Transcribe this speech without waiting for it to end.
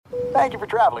Thank you for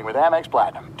traveling with Amex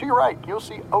Platinum. To your right, you'll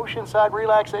see oceanside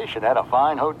relaxation at a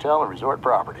fine hotel and resort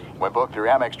property. When booked through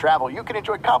Amex Travel, you can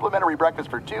enjoy complimentary breakfast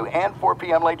for 2 and 4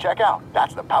 p.m. late checkout.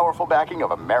 That's the powerful backing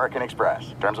of American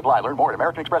Express. Terms apply. Learn more at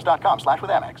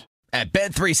americanexpress.com/withAmex. At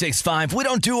Bet365, we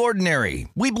don't do ordinary.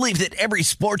 We believe that every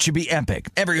sport should be epic.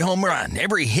 Every home run,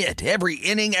 every hit, every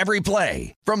inning, every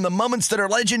play. From the moments that are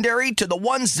legendary to the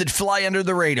ones that fly under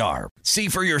the radar. See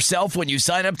for yourself when you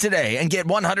sign up today and get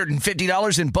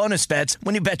 $150 in bonus bets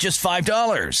when you bet just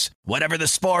 $5. Whatever the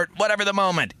sport, whatever the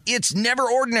moment, it's never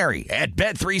ordinary at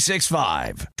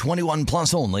Bet365. 21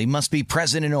 plus only. Must be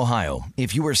present in Ohio.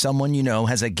 If you or someone you know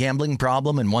has a gambling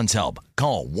problem and wants help,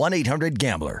 call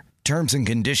 1-800-GAMBLER. Terms and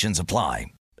conditions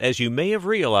apply. As you may have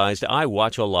realized, I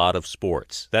watch a lot of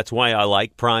sports. That's why I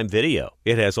like Prime Video.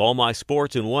 It has all my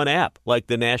sports in one app, like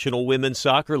the National Women's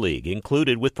Soccer League,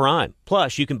 included with Prime.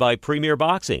 Plus, you can buy Premier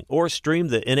Boxing or stream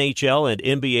the NHL and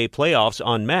NBA playoffs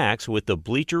on Max with the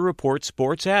Bleacher Report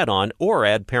Sports add-on, or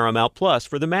add Paramount Plus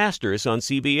for the Masters on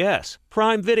CBS.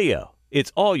 Prime Video.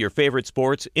 It's all your favorite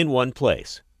sports in one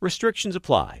place. Restrictions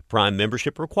apply. Prime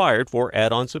membership required for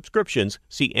add-on subscriptions.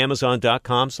 See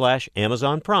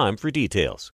Amazon.com/Amazon Prime for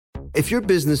details. If your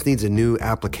business needs a new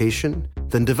application,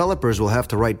 then developers will have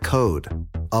to write code.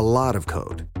 A lot of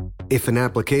code. If an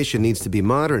application needs to be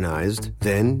modernized,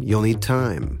 then you'll need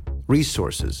time,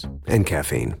 resources, and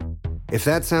caffeine. If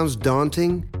that sounds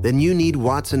daunting, then you need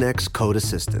Watson X Code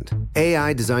Assistant.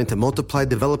 AI designed to multiply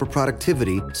developer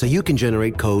productivity so you can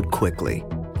generate code quickly.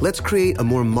 Let's create a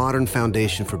more modern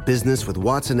foundation for business with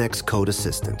Watson X Code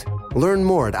Assistant. Learn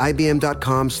more at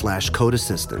ibm.com/code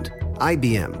assistant.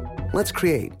 IBM. Let's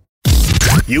create.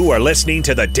 You are listening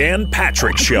to The Dan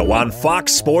Patrick Show on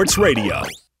Fox Sports Radio.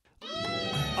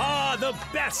 The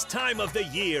best time of the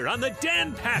year on The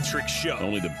Dan Patrick Show.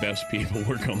 Only the best people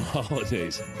work on the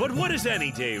holidays. But what is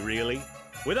any day, really,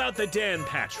 without The Dan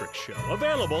Patrick Show?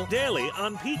 Available daily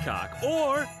on Peacock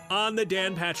or on The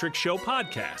Dan Patrick Show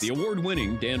podcast. The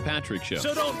award-winning Dan Patrick Show.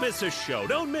 So don't miss a show.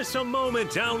 Don't miss a moment.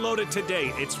 Download it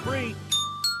today. It's free.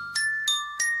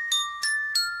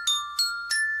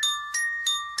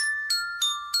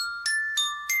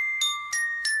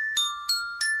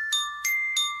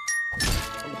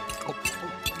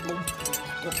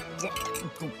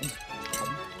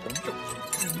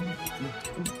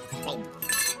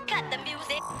 Cut the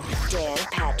music. Dan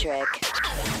Patrick.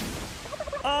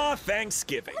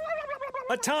 Thanksgiving.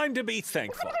 A time to be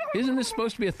thankful. Isn't this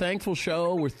supposed to be a thankful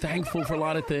show? We're thankful for a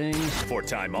lot of things. For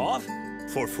time off,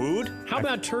 for food. How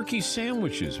about turkey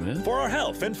sandwiches, man? For our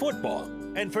health and football.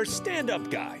 And for stand-up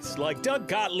guys like Doug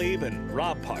Gottlieb and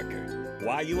Rob Parker.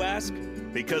 Why, you ask?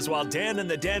 Because while Dan and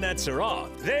the Danettes are off,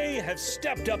 they have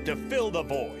stepped up to fill the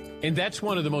void. And that's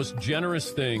one of the most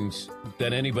generous things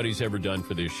that anybody's ever done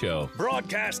for this show.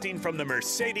 Broadcasting from the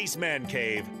Mercedes Man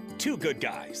Cave, two good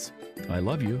guys. I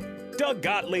love you. Doug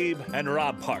Gottlieb and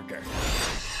Rob Parker.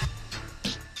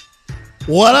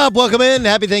 What up? Welcome in.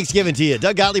 Happy Thanksgiving to you.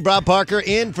 Doug Gottlieb, Rob Parker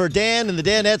in for Dan and the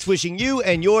Danettes, wishing you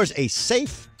and yours a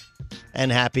safe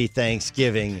and happy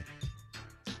Thanksgiving.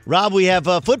 Rob, we have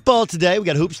football today. We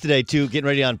got hoops today, too. Getting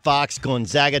ready on Fox.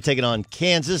 Gonzaga taking on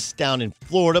Kansas down in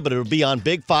Florida, but it'll be on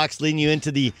Big Fox leading you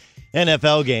into the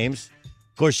NFL games.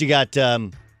 Of course, you got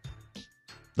the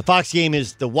Fox game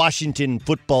is the Washington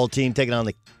football team taking on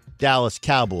the Dallas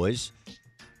Cowboys.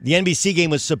 The NBC game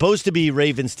was supposed to be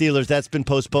Ravens Steelers. That's been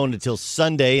postponed until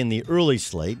Sunday in the early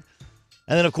slate.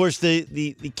 And then, of course, the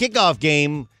kickoff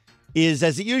game is,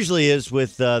 as it usually is,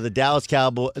 with the Dallas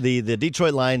Cowboys, the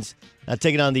Detroit Lions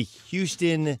taking on the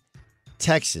Houston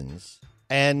Texans.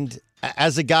 And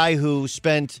as a guy who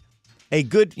spent a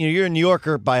good, you're a New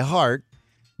Yorker by heart,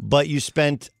 but you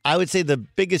spent, I would say, the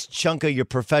biggest chunk of your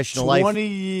professional 20 life. 20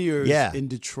 years in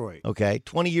Detroit. Okay,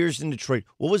 20 years in Detroit.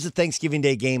 What was the Thanksgiving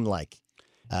Day game like?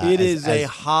 It is a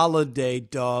holiday,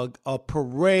 Doug, a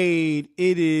parade.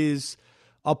 It is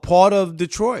a part of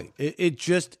Detroit. It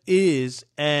just is,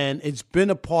 and it's been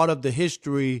a part of the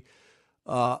history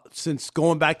since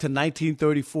going back to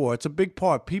 1934. It's a big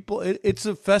part. It's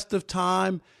a festive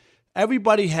time.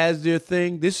 Everybody has their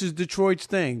thing. This is Detroit's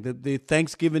thing, the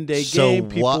Thanksgiving Day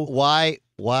game. So why,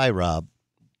 Rob?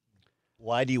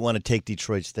 Why do you want to take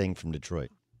Detroit's thing from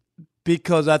Detroit?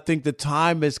 Because I think the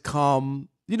time has come.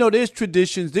 You know, there's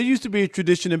traditions. There used to be a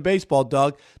tradition in baseball,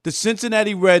 Doug. The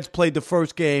Cincinnati Reds played the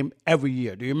first game every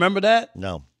year. Do you remember that?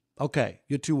 No. Okay,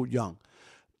 you're too young.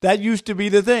 That used to be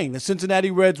the thing. The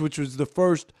Cincinnati Reds, which was the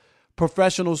first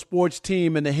professional sports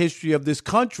team in the history of this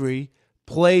country,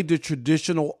 played the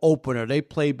traditional opener. They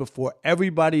played before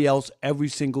everybody else every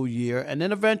single year. And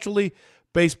then eventually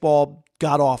baseball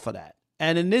got off of that.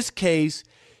 And in this case,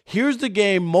 Here's the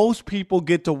game most people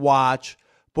get to watch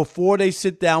before they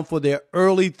sit down for their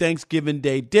early Thanksgiving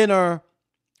Day dinner.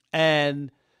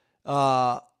 And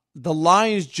the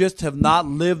Lions just have not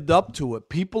lived up to it.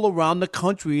 People around the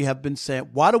country have been saying,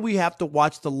 why do we have to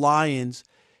watch the Lions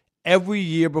every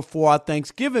year before our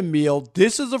Thanksgiving meal?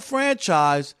 This is a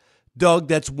franchise, Doug,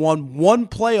 that's won one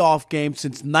playoff game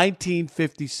since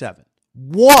 1957.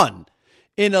 One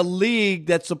in a league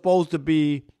that's supposed to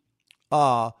be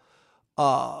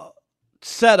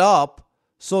set up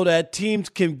so that teams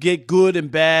can get good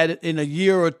and bad in a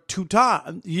year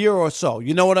or so.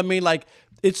 You know what I mean? Like,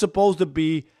 it's supposed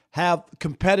to have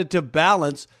competitive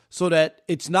balance so that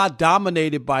it's not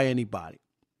dominated by anybody.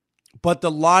 But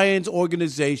the Lions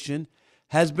organization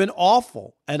has been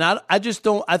awful. And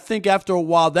I think after a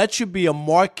while, that should be a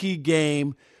marquee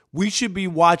game. We should be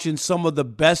watching some of the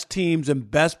best teams and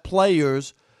best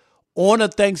players on a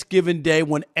Thanksgiving Day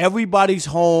when everybody's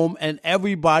home and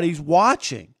everybody's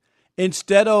watching,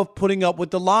 instead of putting up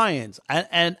with the Lions.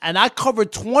 And I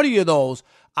covered 20 of those.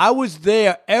 I was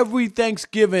there every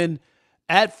Thanksgiving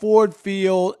at Ford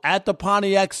Field, at the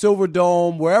Pontiac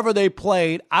Silverdome, wherever they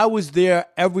played. I was there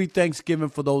every Thanksgiving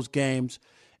for those games,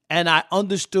 and I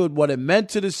understood what it meant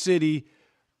to the city.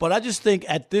 But I just think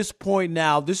at this point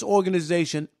now, this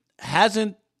organization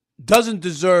doesn't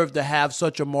deserve to have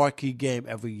such a marquee game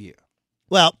every year.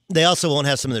 Well, they also won't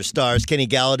have some of their stars. Kenny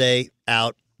Galladay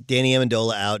out, Danny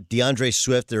Amendola out, DeAndre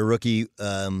Swift, their rookie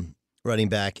running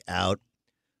back, out.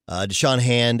 Deshaun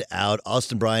Hand out,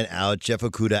 Austin Bryant out, Jeff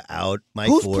Okudah out, Mike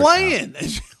Who's Ford playing?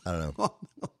 Out. I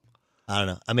don't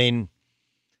know. I mean,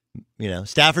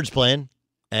 Stafford's playing,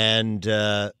 and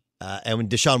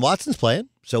Deshaun Watson's playing,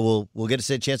 so we'll get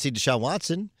a chance to see Deshaun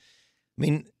Watson. I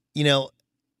mean,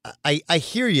 I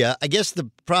hear you. I guess the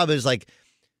problem is, like,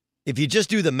 if you just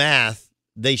do the math,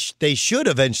 they should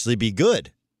eventually be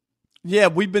good. Yeah,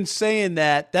 we've been saying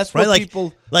that. That's what right?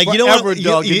 people like forever, you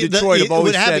know what, Doug, in Detroit have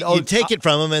always said. You take it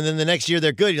from them, and then the next year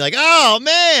they're good. You're like, oh,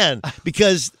 man.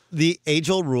 Because the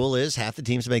age-old rule is half the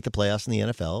teams that make the playoffs in the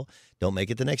NFL don't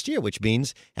make it the next year, which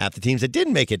means half the teams that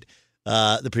didn't make it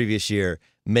the previous year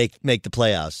make the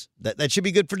playoffs. That should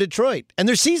be good for Detroit. And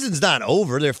their season's not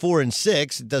over. They're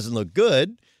 4-6. It doesn't look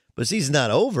good, but the season's not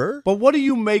over. But what do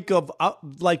you make of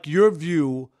your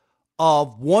view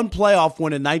of one playoff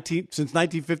win since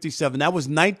 1957? That was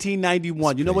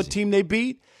 1991. You know what team they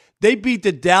beat? They beat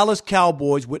the Dallas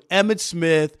Cowboys with Emmitt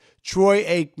Smith, Troy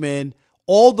Aikman,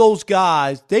 all those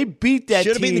guys. They beat that team.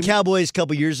 Should have beaten the Cowboys a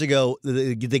couple years ago.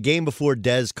 The game before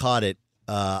Dez caught it,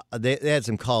 they had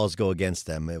some calls go against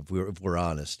them, if we're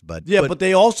honest. But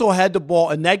they also had the ball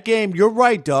in that game. You're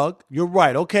right, Doug. You're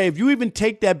right. Okay, if you even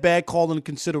take that bad call into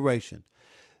consideration,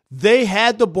 they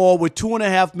had the ball with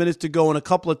 2.5 minutes to go and a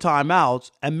couple of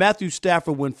timeouts, and Matthew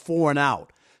Stafford went 4 and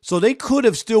out. So they could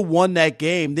have still won that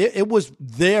game. It was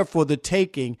there for the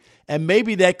taking, and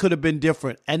maybe that could have been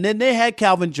different. And then they had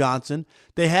Calvin Johnson.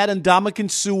 They had Ndamukong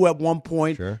Suh at one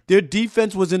point. Sure. Their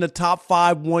defense was in the top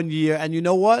 5 one year, and you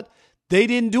know what? They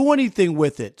didn't do anything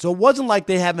with it. So it wasn't like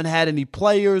they haven't had any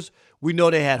players. We know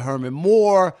they had Herman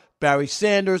Moore, Barry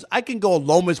Sanders. I can go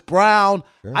Lomas Brown.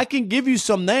 Sure. I can give you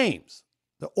some names.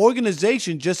 The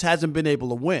organization just hasn't been able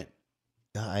to win.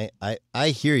 I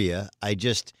hear you.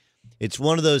 It's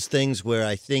one of those things where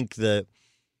I think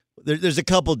there's a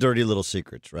couple dirty little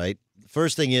secrets, right?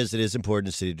 First thing is, it is important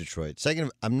to the city of Detroit. Second,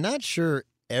 I'm not sure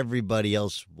everybody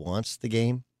else wants the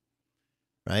game,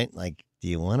 right? Like, do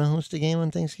you want to host a game on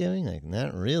Thanksgiving? Like,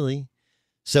 not really.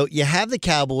 So you have the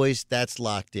Cowboys, that's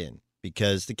locked in,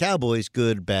 because the Cowboys,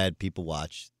 good, bad, people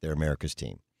watch. They're America's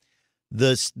team.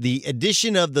 The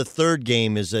addition of the third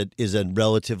game is a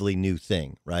relatively new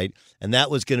thing, right? And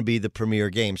that was going to be the premier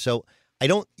game. So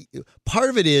part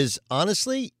of it is,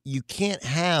 honestly, you can't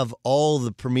have all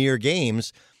the premier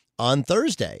games on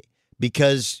Thursday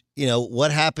because,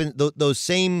 what happened, those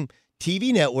same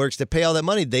TV networks that pay all that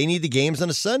money, they need the games on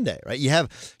a Sunday, right? You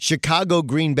have Chicago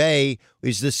Green Bay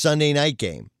is the Sunday night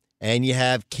game, and you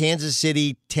have Kansas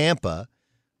City Tampa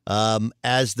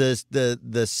as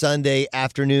the Sunday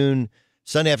afternoon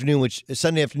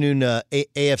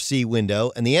AFC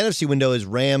window, and the NFC window is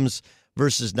Rams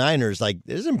versus Niners. Like,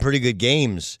 there's some pretty good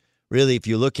games, really, if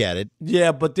you look at it.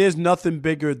 Yeah, but there's nothing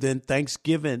bigger than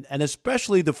Thanksgiving, and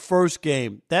especially the first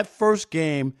game. That first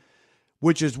game,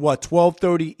 which is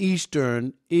 12:30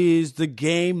 Eastern, is the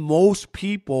game most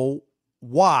people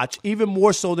watch, even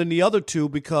more so than the other two,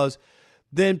 because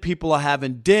then people are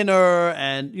having dinner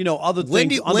and other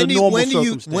things under normal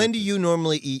circumstances. When do you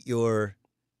normally eat your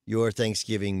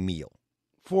Thanksgiving meal?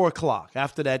 4:00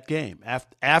 after that game.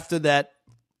 After that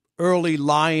early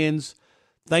Lions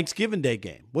Thanksgiving Day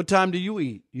game. What time do you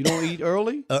eat? You don't eat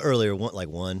early? Earlier, like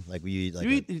 1. Like we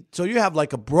eat so you have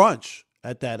like a brunch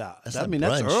at that hour. That's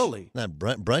that's early. Not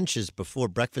brunch is before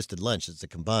breakfast and lunch. It's a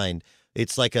combined.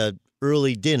 It's like a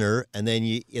early dinner, and then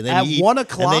you at you eat, 1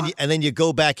 o'clock, and then you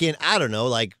go back in. I don't know.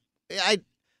 Like I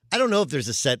don't know if there's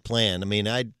a set plan. I mean,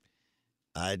 I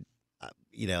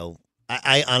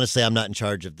honestly, I'm not in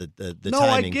charge of the no,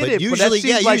 timing. I get it,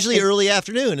 usually early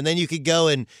afternoon, and then you could go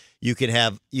and you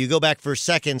go back for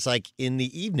seconds, like in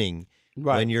the evening,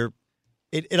 right? When you're.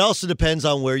 It also depends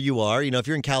on where you are. If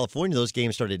you're in California, those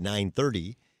games start at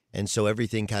 9:30, and so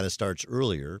everything kind of starts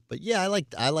earlier. But yeah, I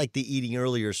like the eating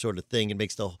earlier sort of thing. It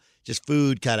makes the just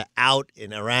food kind of out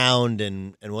and around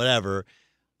and whatever.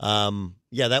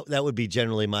 Yeah, that would be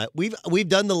generally my. We've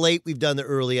done the late, we've done the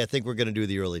early. I think we're going to do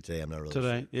the early today. I'm not really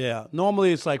today. Sure. Yeah,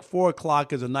 normally it's like 4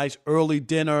 o'clock is a nice early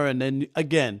dinner, and then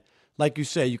again, like you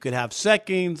say, you could have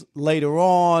seconds later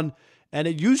on. And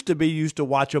it used to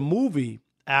watch a movie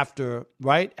after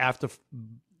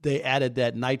they added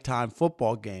that nighttime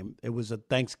football game. It was a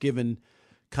Thanksgiving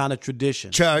kind of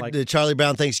tradition. The Charlie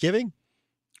Brown Thanksgiving.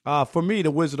 For me,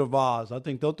 the Wizard of Oz. I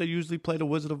think, don't they usually play the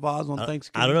Wizard of Oz on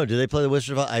Thanksgiving? I don't know. Do they play the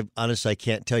Wizard of Oz? I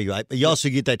can't tell you. You also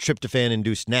get that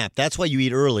tryptophan-induced nap. That's why you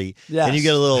eat early. Yes. And you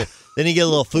get a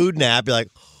little food nap. You're like,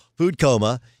 food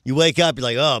coma. You wake up. You're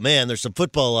like, oh man, there's some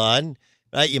football on.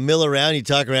 Right? You mill around. You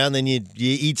talk around. Then you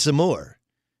eat some more.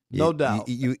 No doubt.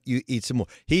 You eat some more.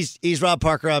 He's Rob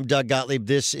Parker. I'm Doug Gottlieb.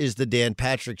 This is the Dan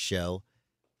Patrick Show.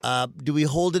 Do we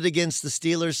hold it against the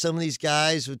Steelers? Some of these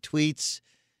guys with tweets.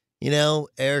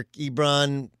 Eric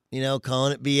Ebron,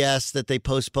 calling it BS that they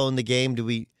postponed the game.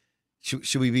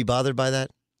 Should we be bothered by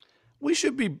that? We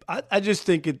should be. I just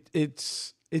think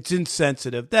it's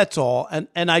insensitive. That's all.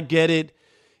 And I get it.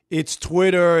 It's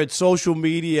Twitter. It's social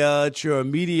media. It's your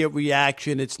immediate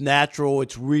reaction. It's natural.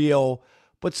 It's real.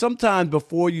 But sometimes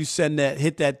before you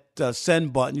hit that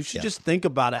send button, you should just think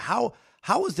about it. How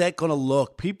is that going to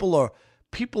look? People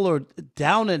are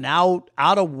down and out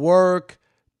of work.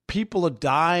 People are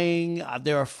dying.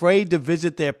 They're afraid to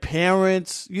visit their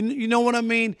parents. You know what I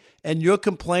mean? And you're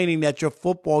complaining that your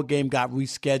football game got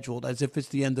rescheduled as if it's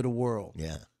the end of the world.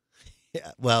 Yeah.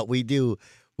 Well, we do.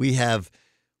 We have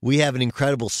an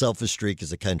incredible selfish streak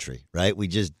as a country, right? We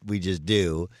just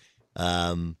do.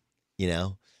 And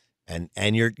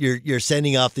you're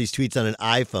sending off these tweets on an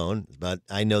iPhone. But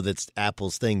I know that's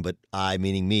Apple's thing, but I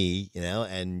meaning me,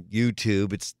 and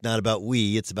YouTube. It's not about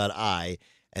we. It's about I.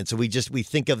 And so we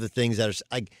think of the things that are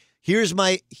like, here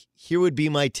would be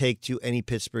my take to any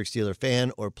Pittsburgh Steelers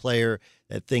fan or player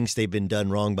that thinks they've been done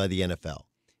wrong by the NFL.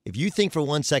 If you think for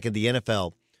 1 second the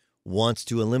NFL wants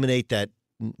to eliminate that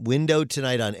window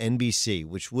tonight on NBC,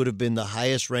 which would have been the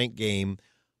highest ranked game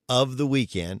of the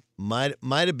weekend, might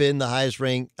have been the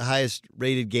highest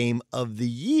rated game of the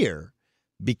year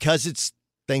because it's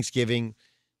Thanksgiving,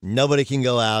 nobody can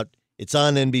go out. It's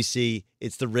on NBC.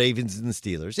 It's the Ravens and the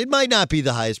Steelers. It might not be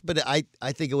the highest, but I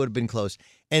think it would have been close.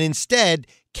 And instead,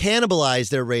 cannibalize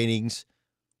their ratings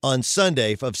on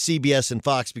Sunday of CBS and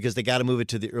Fox because they got to move it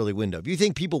to the early window. If you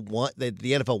think people want that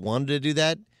the NFL wanted to do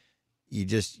that,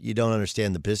 you don't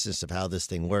understand the business of how this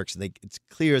thing works. And it's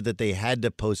clear that they had to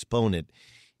postpone it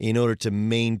in order to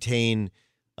maintain,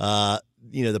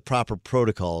 the proper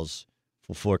protocols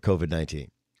for COVID-19.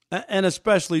 And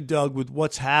especially, Doug, with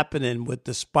what's happening with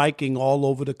the spiking all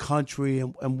over the country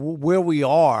and where we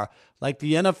are, like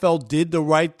the NFL did the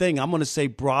right thing. I'm going to say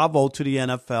bravo to the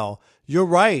NFL. You're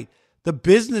right. The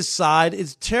business side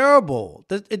is terrible.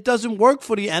 It doesn't work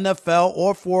for the NFL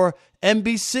or for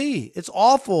NBC. It's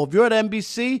awful. If you're at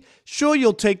NBC, sure,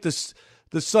 you'll take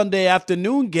the Sunday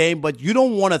afternoon game, but you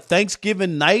don't want a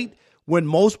Thanksgiving night when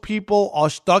most people are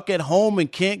stuck at home and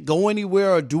can't go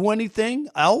anywhere or do anything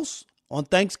else on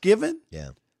Thanksgiving? Yeah.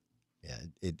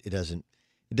 It doesn't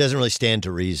really stand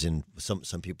to reason.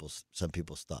 Some people's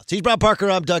thoughts. He's Rob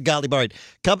Parker. I'm Doug Gottlieb. All right,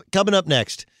 coming up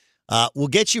next, we'll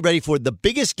get you ready for the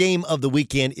biggest game of the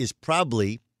weekend. Is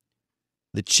probably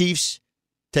the Chiefs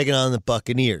taking on the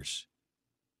Buccaneers.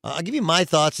 I'll give you my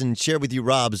thoughts and share with you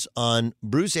Rob's on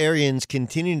Bruce Arians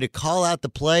continuing to call out the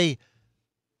play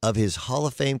of his Hall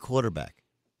of Fame quarterback.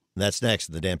 And that's next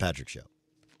on the Dan Patrick Show.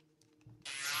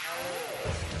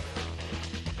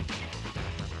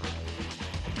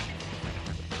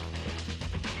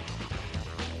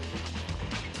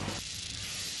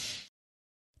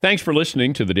 Thanks for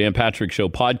listening to the Dan Patrick Show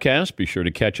podcast. Be sure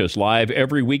to catch us live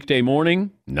every weekday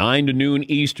morning, 9 to noon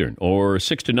Eastern or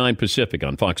 6 to 9 Pacific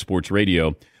on Fox Sports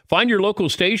Radio. Find your local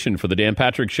station for the Dan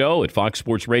Patrick Show at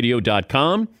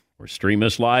foxsportsradio.com or stream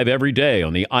us live every day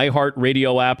on the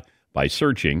iHeartRadio app by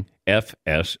searching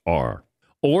FSR.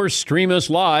 or stream us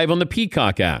live on the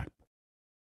Peacock app.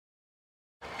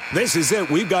 This is it.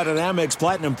 We've got an Amex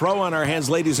Platinum Pro on our hands,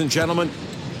 ladies and gentlemen.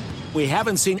 We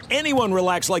haven't seen anyone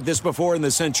relax like this before in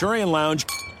the Centurion Lounge.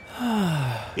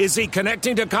 Is he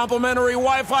connecting to complimentary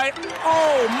Wi-Fi?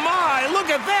 Oh, my! Look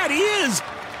at that! He is!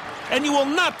 And you will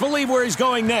not believe where he's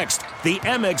going next. The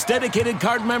Amex dedicated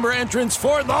card member entrance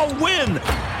for the win!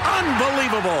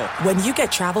 Unbelievable! When you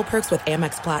get travel perks with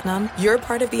Amex Platinum, you're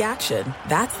part of the action.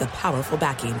 That's the powerful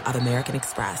backing of American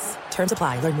Express. Terms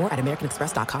apply. Learn more at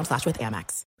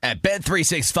americanexpress.com/withAmex. At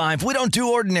Bet365, we don't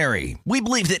do ordinary. We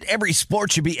believe that every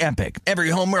sport should be epic.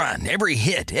 Every home run, every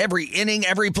hit, every inning,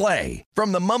 every play.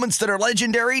 From the moments that are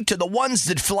legendary to the ones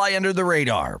that fly under the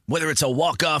radar. Whether it's a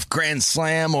walk-off grand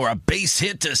slam or a base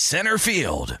hit to center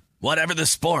field. Whatever the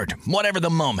sport, whatever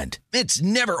the moment. It's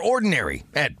never ordinary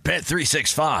at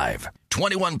Bet365.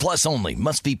 21 plus only.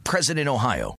 Must be present in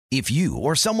Ohio. If you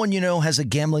or someone you know has a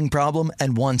gambling problem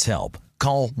and wants help,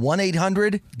 call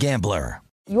 1-800-GAMBLER.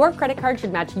 Your credit card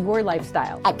should match your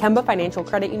lifestyle. At Kemba Financial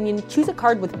Credit Union, choose a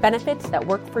card with benefits that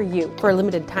work for you. For a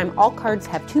limited time, all cards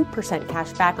have 2%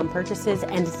 cash back on purchases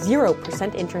and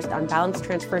 0% interest on balance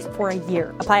transfers for a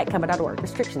year. Apply at Kemba.org.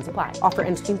 Restrictions apply. Offer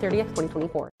ends June 30th,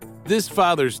 2024. This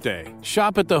Father's Day,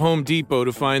 shop at the Home Depot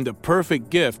to find the perfect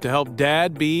gift to help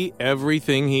Dad be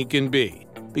everything he can be.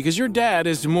 Because your dad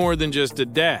is more than just a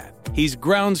dad. He's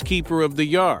groundskeeper of the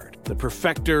yard, the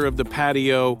perfecter of the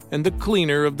patio, and the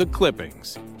cleaner of the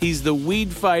clippings. He's the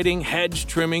weed-fighting,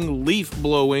 hedge-trimming,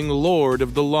 leaf-blowing lord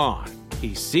of the lawn.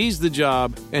 He sees the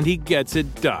job, and he gets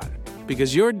it done.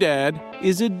 Because your dad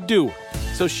is a doer.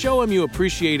 So show him you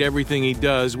appreciate everything he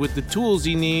does with the tools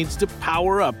he needs to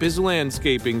power up his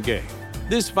landscaping game.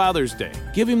 This Father's Day,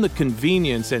 give him the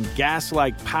convenience and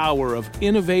gas-like power of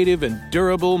innovative and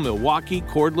durable Milwaukee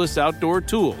cordless outdoor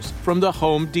tools from the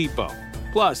Home Depot.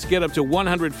 Plus, get up to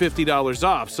 $150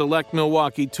 off select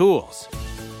Milwaukee tools.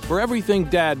 For everything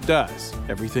Dad does,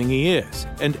 everything he is,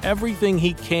 and everything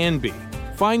he can be,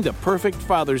 find the perfect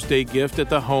Father's Day gift at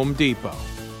the Home Depot.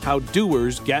 How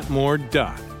doers get more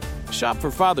done. Shop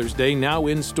for Father's Day now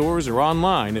in stores or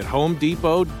online at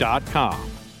homedepot.com.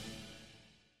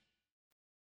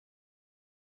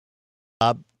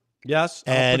 Yes,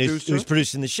 and who's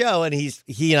producing the show, and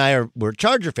he and I we're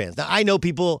Charger fans. Now I know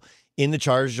people in the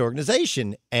Chargers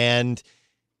organization, and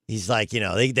he's like,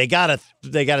 they gotta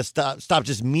stop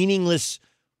just meaningless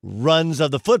runs of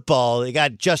the football. They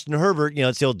got Justin Herbert,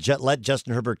 it's the old let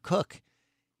Justin Herbert cook,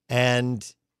 and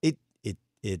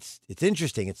it's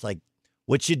interesting. It's like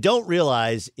what you don't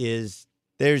realize is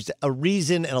there's a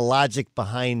reason and a logic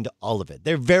behind all of it.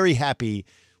 They're very happy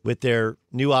with their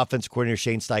new offensive coordinator,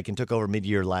 Shane Steichen, took over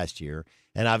mid-year last year,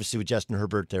 and obviously with Justin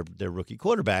Herbert, their rookie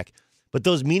quarterback. But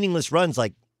those meaningless runs,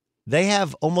 like they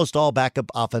have almost all backup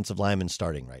offensive linemen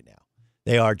starting right now.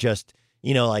 They are just,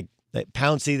 like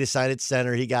Pouncey, they signed at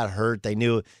center. He got hurt. They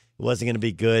knew it wasn't going to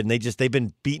be good, and they've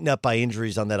been beaten up by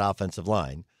injuries on that offensive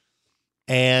line.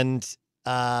 And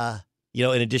in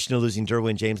addition to losing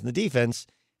Derwin James in the defense,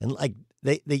 and like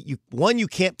you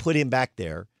can't put him back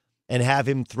there and have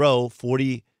him throw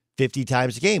 40, 50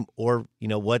 times a game. Or,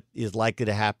 what is likely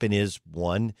to happen is,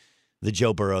 one, the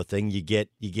Joe Burrow thing. You get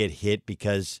hit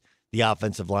because the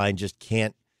offensive line just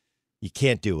can't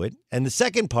do it. And the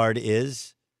second part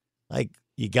is, like,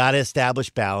 you got to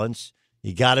establish balance.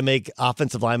 You got to make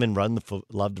offensive linemen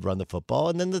love to run the football.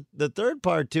 And then the third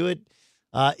part to it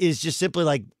is just simply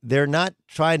like they're not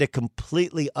trying to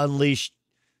completely unleash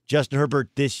Justin Herbert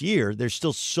this year. There's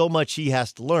still so much he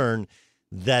has to learn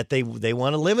that they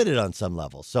want to limit it on some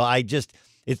level. So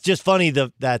it's just funny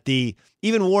that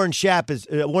even Warren Sharp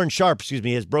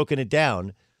has broken it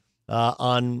down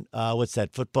on what's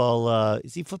that football?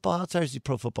 Is he Football Outsider? Or is he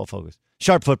Pro Football Focus?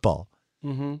 Sharp Football.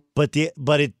 Mm-hmm. But the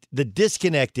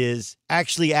disconnect is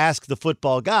actually ask the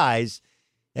football guys,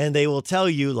 and they will tell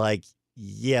you like,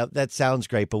 yeah, that sounds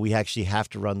great, but we actually have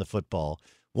to run the football.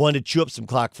 1, to chew up some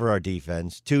clock for our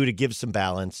defense. 2, to give some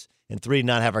balance. And 3,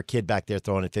 not have our kid back there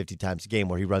throwing it 50 times a game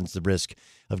where he runs the risk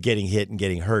of getting hit and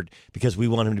getting hurt because we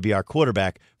want him to be our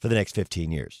quarterback for the next 15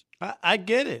 years. I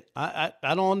get it. I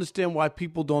don't understand why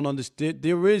people don't understand.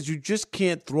 You just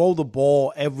can't throw the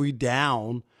ball every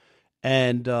down,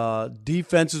 and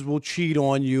defenses will cheat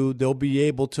on you. They'll be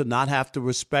able to not have to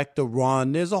respect the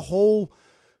run. There's a whole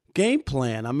game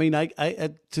plan. I mean,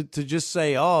 to just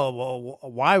say, oh, well,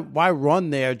 why run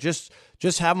there? Just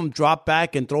have them drop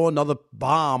back and throw another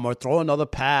bomb or throw another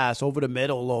pass over the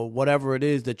middle or whatever it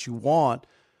is that you want.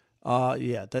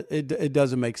 It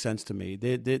doesn't make sense to me.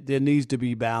 There needs to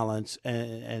be balance,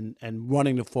 and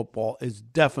running the football is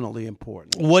definitely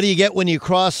important. What do you get when you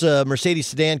cross a Mercedes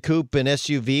sedan coupe and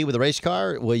SUV with a race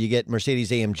car? Well, you get Mercedes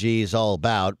AMG is all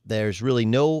about. There's really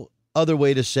no other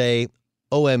way to say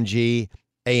OMG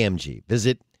AMG.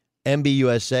 Visit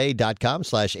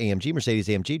MBUSA.com/AMG, Mercedes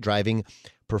AMG, driving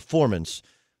performance.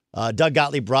 Doug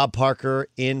Gottlieb, Rob Parker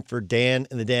in for Dan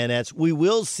and the Danettes. We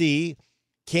will see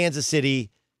Kansas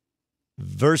City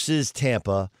versus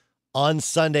Tampa on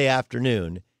Sunday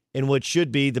afternoon in what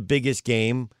should be the biggest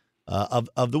game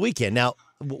of the weekend. Now,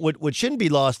 what shouldn't be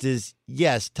lost is,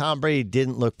 yes, Tom Brady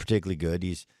didn't look particularly good.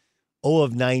 He's 0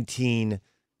 of 19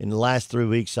 in the last 3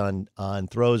 weeks on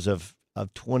throws of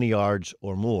 20 yards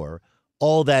or more.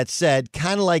 All that said,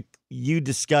 kind of like you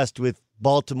discussed with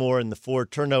Baltimore and the 4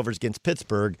 turnovers against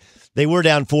Pittsburgh, they were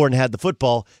down 4 and had the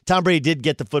football. Tom Brady did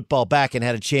get the football back and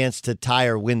had a chance to tie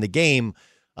or win the game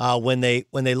when they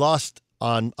lost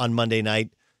on Monday night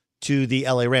to the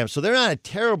LA Rams. So they're not a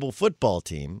terrible football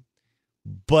team,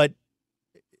 but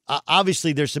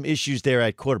obviously there's some issues there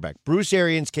at quarterback. Bruce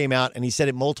Arians came out and he said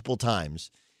it multiple times.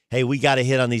 Hey, we got to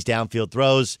hit on these downfield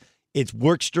throws. It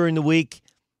works during the week.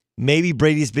 Maybe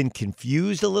Brady's been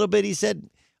confused a little bit, he said,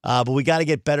 but we got to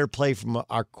get better play from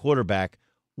our quarterback.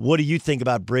 What do you think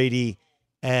about Brady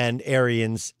and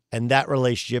Arians and that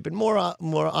relationship, and more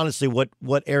honestly,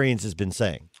 what Arians has been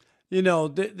saying? You know,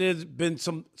 there's been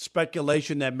some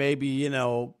speculation that maybe,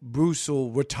 Bruce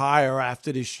will retire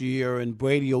after this year and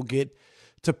Brady will get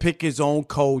to pick his own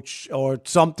coach or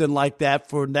something like that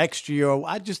for next year.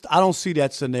 I don't see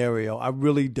that scenario. I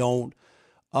really don't.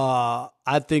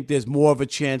 I think there's more of a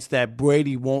chance that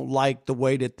Brady won't like the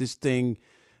way that this thing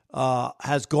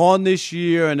has gone this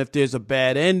year, and if there's a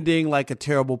bad ending, like a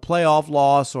terrible playoff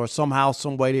loss, or somehow,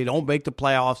 some way they don't make the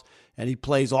playoffs, and he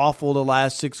plays awful the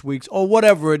last 6 weeks, or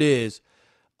whatever it is,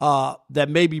 that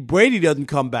maybe Brady doesn't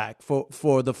come back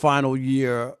for the final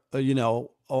year,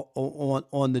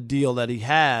 on the deal that he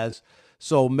has.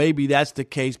 So maybe that's the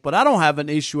case, but I don't have an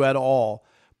issue at all.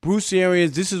 Bruce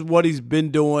Arians, this is what he's been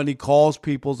doing. He calls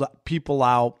people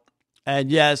out,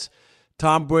 and yes,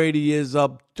 Tom Brady is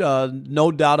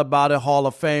no doubt about it, Hall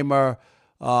of Famer,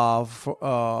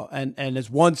 and has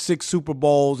won 6 Super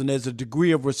Bowls, and there's a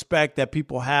degree of respect that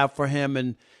people have for him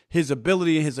and his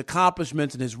ability and his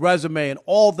accomplishments and his resume and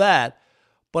all that.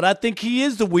 But I think he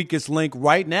is the weakest link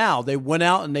right now. They went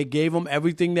out and they gave him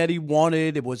everything that he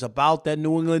wanted. It was about that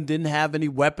New England didn't have any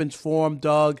weapons for him,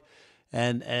 Doug,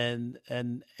 and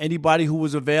anybody who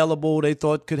was available they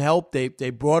thought could help, they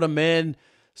brought him in.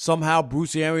 Somehow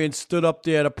Bruce Arians stood up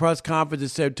there at a press conference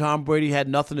and said Tom Brady had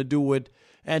nothing to do with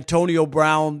Antonio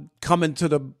Brown coming to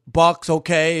the Bucs.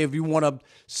 Okay, if you want to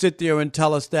sit there and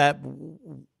tell us that,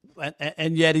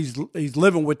 and yet he's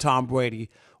living with Tom Brady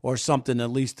or something,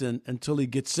 at least until he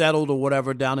gets settled or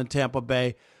whatever down in Tampa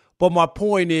Bay. But my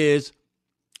point is,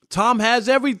 Tom has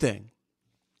everything,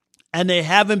 and they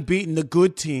haven't beaten the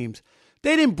good teams.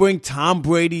 They didn't bring Tom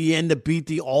Brady in to beat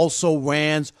the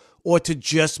also-rans or to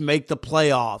just make the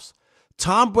playoffs.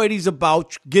 Tom Brady's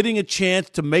about getting a chance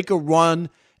to make a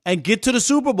run and get to the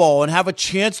Super Bowl and have a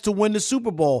chance to win the Super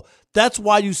Bowl. That's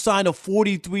why you sign a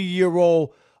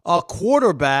 43-year-old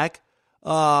quarterback,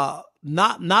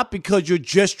 not because you're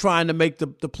just trying to make the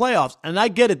playoffs. And I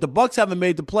get it. The Bucs haven't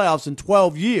made the playoffs in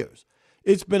 12 years.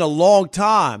 It's been a long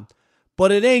time. But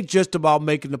it ain't just about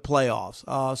making the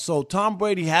playoffs. So Tom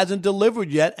Brady hasn't delivered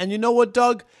yet. And you know what,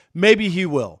 Doug? Maybe he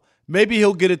will. Maybe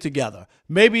he'll get it together.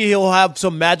 Maybe he'll have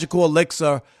some magical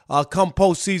elixir come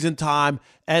postseason time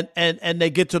and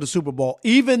they get to the Super Bowl.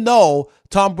 Even though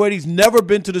Tom Brady's never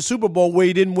been to the Super Bowl where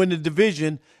he didn't win the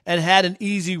division and had an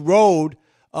easy road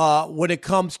when it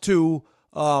comes to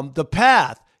the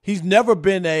path. He's never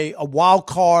been a wild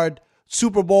card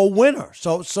Super Bowl winner.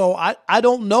 So I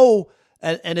don't know.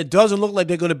 And it doesn't look like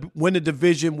they're going to win the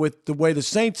division with the way the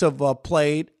Saints have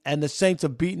played, and the Saints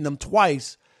have beaten them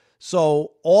twice.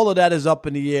 So all of that is up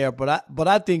in the air. But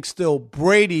I think still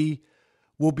Brady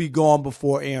will be gone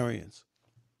before Arians.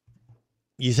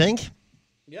 You think?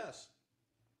 Yes,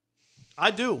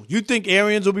 I do. You think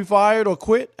Arians will be fired or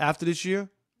quit after this year?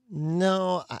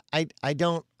 No, I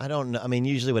don't know. I mean,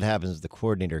 usually what happens is the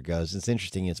coordinator goes. It's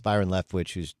interesting. It's Byron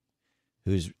Leftwich,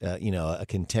 who's a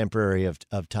contemporary of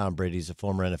Tom Brady's, a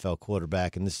former NFL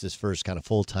quarterback, and this is his first kind of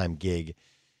full-time gig.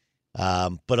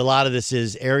 But a lot of this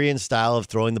is Arians' style of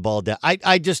throwing the ball down. I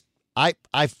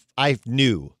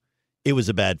knew it was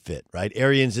a bad fit, right?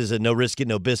 Arians is a no risk it,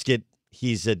 no biscuit.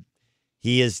 He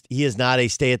is not a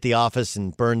stay at the office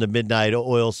and burn the midnight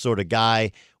oil sort of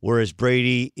guy, whereas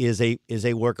Brady is a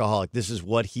workaholic. This is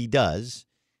what he does,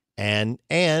 and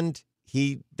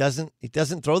he doesn't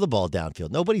throw the ball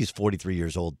downfield. Nobody who's 43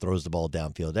 years old throws the ball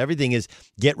downfield. Everything is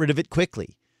get rid of it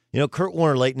quickly. Kurt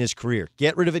Warner late in his career,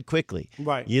 get rid of it quickly.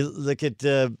 Right. You look at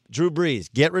Drew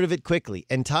Brees, get rid of it quickly.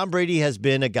 And Tom Brady has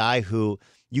been a guy who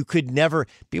you could never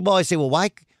 – people always say, well, why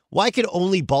could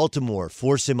only Baltimore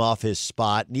force him off his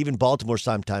spot? And even Baltimore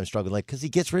sometimes struggle, because he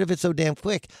gets rid of it so damn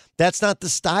quick. That's not the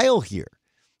style here.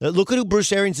 Look at who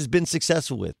Bruce Arians has been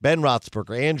successful with. Ben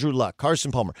Roethlisberger, Andrew Luck,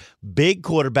 Carson Palmer. Big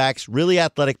quarterbacks, really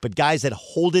athletic, but guys that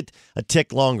hold it a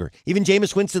tick longer. Even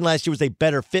Jameis Winston last year was a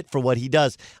better fit for what he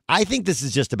does. I think this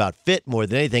is just about fit more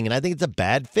than anything, and I think it's a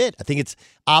bad fit. I think it's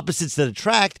opposites that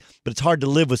attract, but it's hard to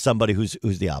live with somebody who's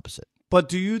the opposite. But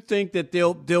do you think that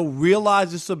they'll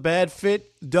realize it's a bad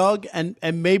fit, Doug, and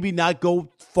maybe not go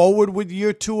forward with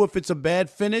year 2 if it's a bad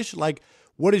finish? Like,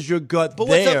 what is your gut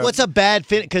there? What's a bad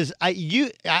fit? Because I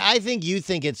think you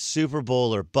think it's Super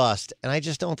Bowl or bust, and I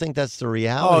just don't think that's the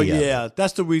reality. Oh, yeah.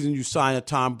 That's the reason you sign a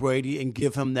Tom Brady and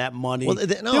give him that money. Well,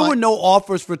 there were no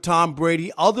offers for Tom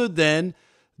Brady other than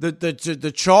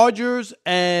the Chargers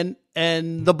and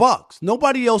the Bucks.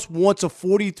 Nobody else wants a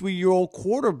 43-year-old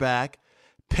quarterback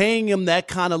paying him that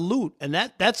kind of loot. And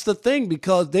that's the thing,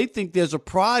 because they think there's a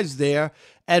prize there.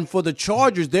 And for the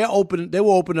Chargers, they were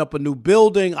opening up a new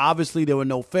building. Obviously, there were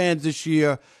no fans this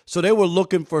year, so they were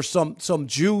looking for some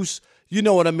juice, you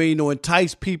know what I mean, to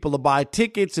entice people to buy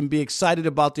tickets and be excited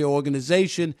about their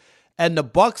organization. And the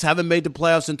Bucks haven't made the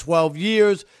playoffs in 12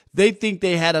 years. They think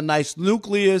they had a nice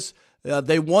nucleus.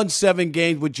 They won 7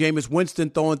 games with Jameis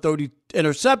Winston throwing 30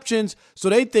 interceptions. So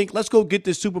they think, let's go get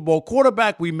this Super Bowl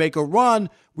quarterback. We make a run.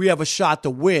 We have a shot to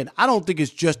win. I don't think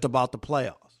it's just about the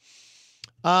playoffs.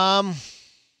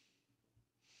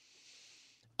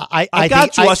 I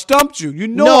got you. I stumped you.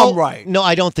 I'm right. No,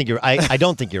 I don't think you're. I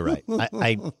don't think you're right.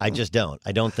 I just don't.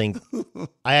 I don't think.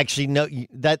 I actually know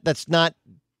that's not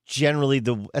generally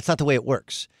that's not the way it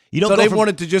works. You don't. So they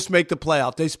wanted to just make the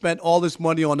playoffs. They spent all this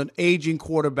money on an aging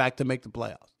quarterback to make the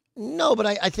playoffs. No, but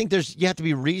I think you have to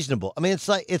be reasonable. I mean, it's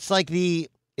like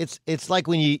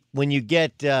when you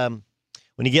get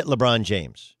LeBron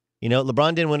James.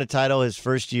 LeBron didn't win a title his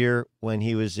first year when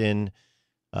he was in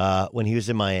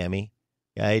Miami.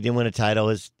 Yeah, he didn't win a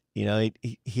title. You're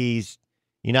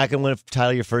not going to win a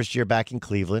title your first year back in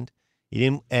Cleveland. He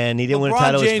didn't win a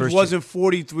title his first year. James wasn't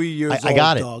 43 years old. I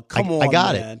got it. Dog. Come on, I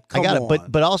got man. it. I got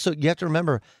it. But also you have to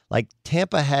remember, like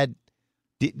Tampa had.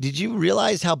 Did you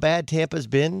realize how bad Tampa's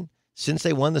been since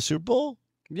they won the Super Bowl?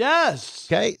 Yes.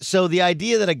 Okay, so the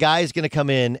idea that a guy is going to come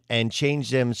in and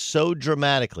change them so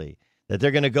dramatically that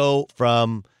they're going to go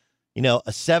from, a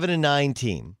 7-9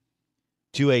 team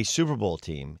to a Super Bowl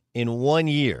team in 1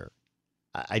 year,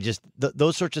 I just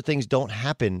those sorts of things don't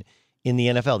happen in the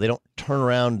NFL. They don't turn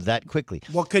around that quickly.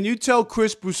 Well, can you tell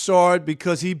Chris Broussard,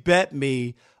 because he bet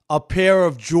me a pair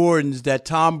of Jordans, that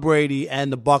Tom Brady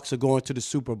and the Bucs are going to the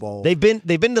Super Bowl? They've been to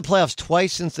the playoffs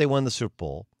twice since they won the Super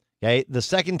Bowl. Okay, the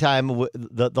second time,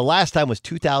 the last time was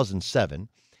 2007.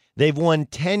 They've won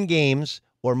 10 games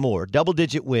or more,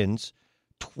 double-digit wins,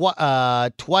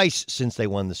 twice since they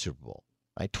won the Super Bowl.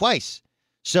 Right, twice.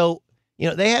 So,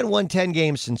 they hadn't won 10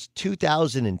 games since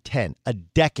 2010, a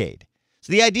decade.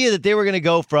 So the idea that they were going to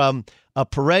go from a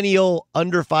perennial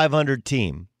under 500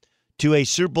 team to a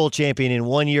Super Bowl champion in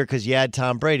 1 year because you had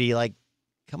Tom Brady, like,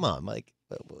 come on, like,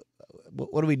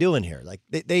 what are we doing here? Like,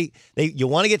 you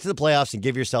want to get to the playoffs and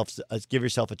give yourself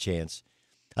a chance.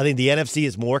 I think the NFC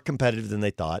is more competitive than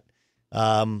they thought.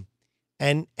 And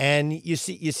you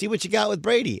see what you got with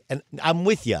Brady, and I'm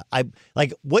with you. I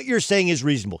like what you're saying is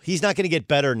reasonable. He's not going to get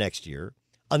better next year.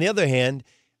 On the other hand,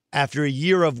 after a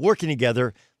year of working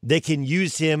together, they can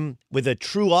use him with a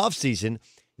true offseason.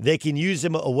 They can use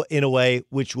him in a way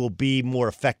which will be more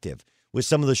effective with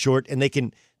some of the short, and they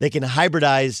can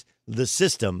hybridize the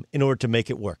system in order to make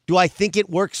it work. Do I think it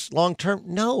works long term?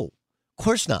 No, of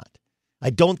course not. I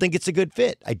don't think it's a good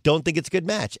fit. I don't think it's a good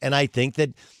match. And I think that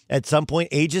at some point,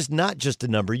 age is not just a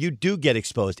number. You do get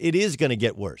exposed. It is going to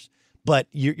get worse. But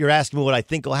you're asking me what I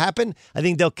think will happen? I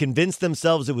think they'll convince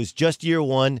themselves it was just year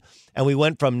one, and we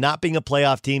went from not being a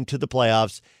playoff team to the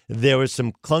playoffs. There was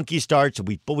some clunky starts,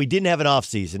 but we didn't have an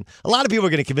offseason. A lot of people are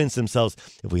going to convince themselves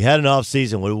if we had an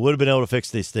offseason, we would have been able to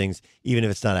fix these things, even if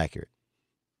it's not accurate.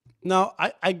 No,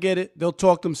 I get it. They'll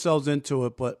talk themselves into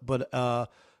it, but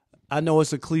I know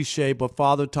it's a cliche, but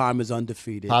Father Time is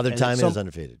undefeated. Father Time is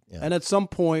undefeated. Yeah. And at some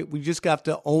point, we just have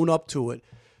to own up to it.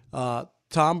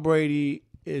 Tom Brady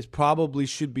probably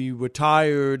should be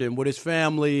retired and with his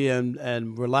family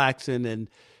and relaxing and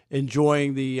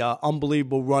enjoying the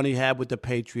unbelievable run he had with the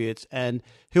Patriots. And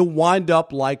he'll wind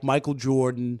up like Michael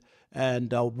Jordan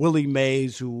and Willie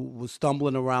Mays, who was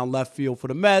stumbling around left field for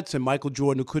the Mets, and Michael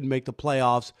Jordan, who couldn't make the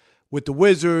playoffs with the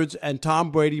Wizards, and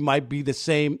Tom Brady might be in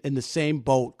the same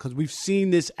boat, because we've seen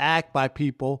this act by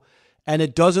people, and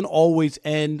it doesn't always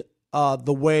end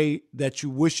the way that you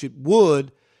wish it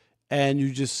would, and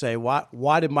you just say,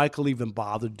 why did Michael even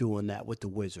bother doing that with the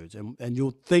Wizards? And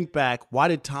you'll think back, why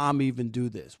did Tom even do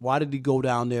this? Why did he go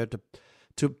down there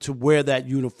to wear that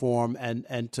uniform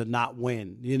and to not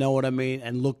win? You know what I mean?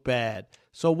 And look bad.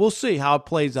 So we'll see how it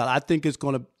plays out. I think it's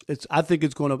gonna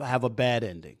have a bad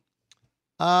ending.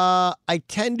 I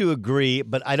tend to agree,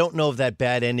 but I don't know if that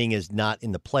bad ending is not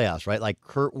in the playoffs, right? Like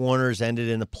Kurt Warner's ended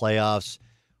in the playoffs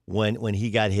when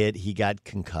he got hit, he got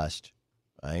concussed,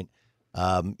 right?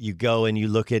 You go and you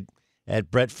look at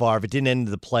Brett Favre. It didn't end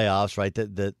in the playoffs, right?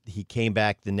 He came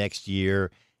back the next year,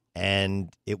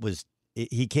 and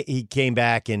he came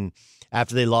back, and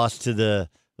after they lost to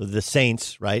the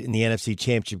Saints, right, in the NFC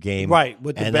Championship game, right,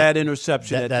 with the bad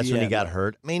interception. That's when he got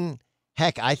hurt. I mean,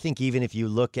 heck, I think even if you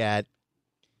look at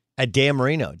Dan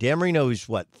Marino. Dan Marino is,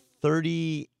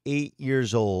 38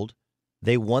 years old.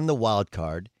 They won the wild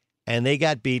card, and they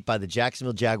got beat by the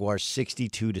Jacksonville Jaguars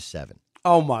 62-7.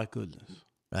 Oh, my goodness.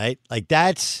 Right? Like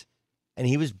and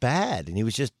he was bad, and he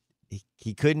was just,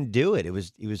 he couldn't do it.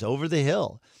 He was over the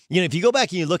hill. You know, if you go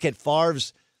back and you look at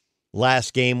Favre's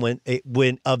last game when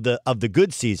of the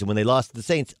good season, when they lost to the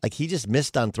Saints, like he just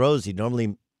missed on throws he'd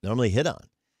normally hit on.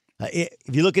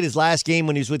 If you look at his last game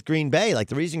when he was with Green Bay, like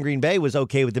the reason Green Bay was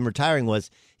okay with him retiring was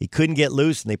he couldn't get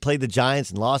loose, and they played the Giants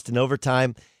and lost in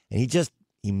overtime, and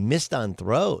he missed on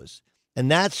throws. And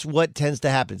that's what tends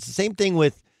to happen. It's the same thing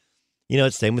with,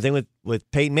 it's the same thing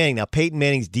with Peyton Manning. Now, Peyton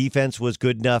Manning's defense was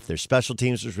good enough. Their special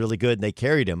teams was really good, and they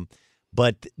carried him.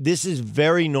 But this is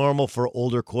very normal for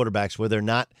older quarterbacks where they're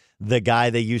not the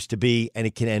guy they used to be, and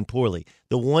it can end poorly.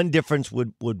 The one difference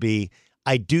would be,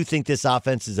 I do think this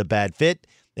offense is a bad fit.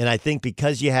 And I think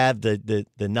because you have the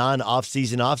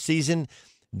non-off-season,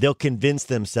 they'll convince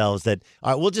themselves that,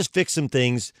 all right, we'll just fix some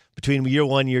things between year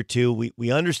one, year two.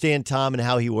 We understand Tom and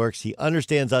how he works. He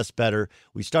understands us better.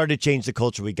 We started to change the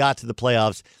culture. We got to the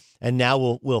playoffs, and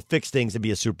now we'll fix things and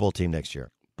be a Super Bowl team next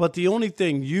year. But the only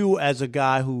thing, you as a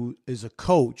guy who is a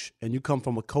coach, and you come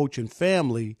from a coaching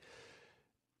family,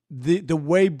 the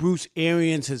way Bruce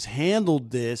Arians has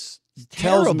handled this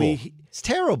tells me it's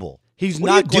terrible. He's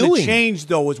not going to change,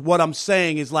 though, is what I'm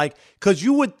saying. Is like, because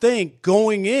you would think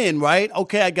going in, right?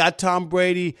 Okay, I got Tom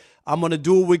Brady. I'm going to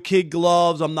do it with kid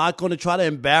gloves. I'm not going to try to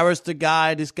embarrass the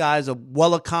guy. This guy's a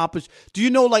well-accomplished. Do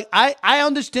you know, like, I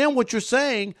understand what you're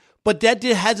saying, but that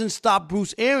hasn't stopped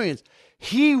Bruce Arians.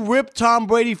 He ripped Tom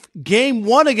Brady game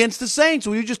one against the Saints.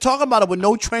 When you're just talking about it with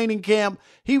no training camp,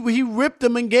 he ripped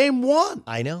him in game one.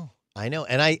 I know.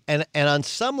 And on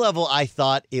some level, I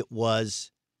thought it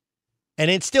was. And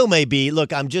it still may be,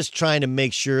 look, I'm just trying to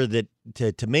make sure that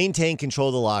to maintain control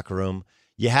of the locker room,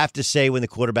 you have to say when the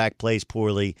quarterback plays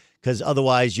poorly, because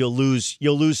otherwise you'll lose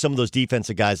some of those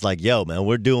defensive guys like, yo, man,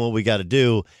 we're doing what we got to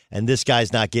do, and this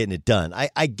guy's not getting it done.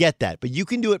 I get that, but you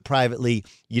can do it privately.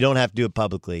 You don't have to do it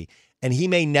publicly. And he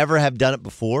may never have done it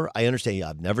before. I understand.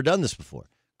 I've never done this before.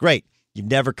 Great. You've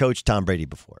never coached Tom Brady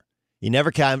before. You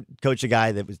never coached a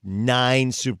guy that was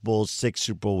 9 Super Bowls, 6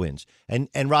 Super Bowl wins.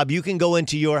 And Rob, you can go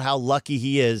into how lucky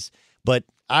he is, but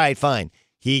all right, fine.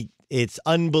 It's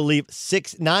unbelievable.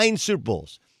 9 Super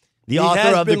Bowls. He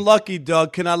has been lucky,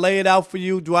 Doug. Can I lay it out for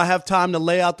you? Do I have time to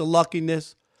lay out the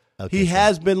luckiness? Okay, he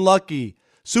has been lucky.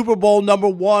 Super Bowl number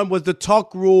 1 was the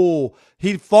tuck rule.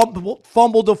 He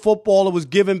fumbled the football. It was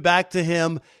given back to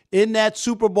him. In that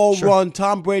Super Bowl run,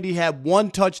 Tom Brady had 1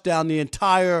 touchdown the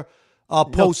entire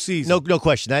postseason. No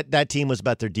question. That team was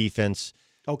about their defense,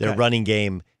 their running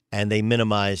game, and they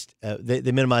minimized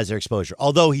their exposure.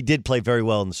 Although he did play very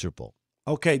well in the Super Bowl.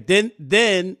 Okay, then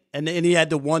he had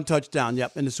the 1 touchdown,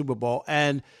 in the Super Bowl.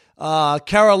 And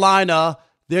Carolina,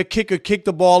 their kicker kicked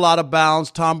the ball out of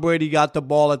bounds. Tom Brady got the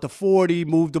ball at the 40,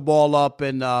 moved the ball up,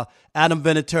 and Adam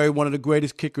Vinatieri, one of the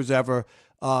greatest kickers ever,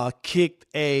 kicked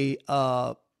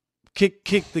the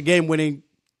game-winning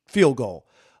field goal.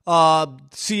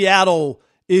 Seattle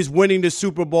is winning the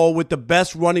Super Bowl with the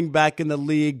best running back in the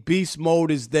league. Beast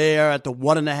mode is there at the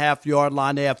 1.5-yard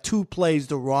line. They have 2 plays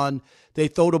to run. They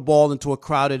throw the ball into a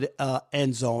crowded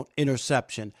end zone,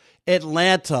 interception.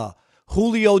 Atlanta,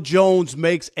 Julio Jones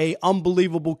makes a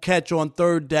unbelievable catch on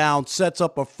 3rd down, sets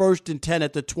up a 1st and 10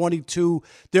 at the 22.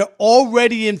 They're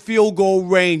already in field goal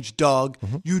range, Doug.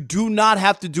 Mm-hmm. You do not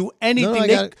have to do anything.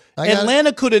 No,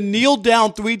 Atlanta could have kneeled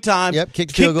down 3 times,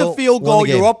 kicked the field goal.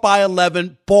 You're up by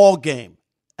 11, ball game.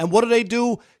 And what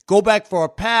do? go back for a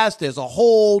pass, there's a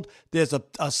hold, there's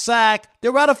a sack.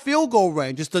 They're out of field goal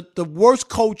range. It's the worst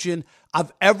coaching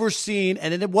I've ever seen,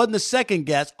 and it wasn't a second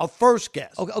guess, a first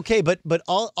guess. Okay, but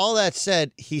all that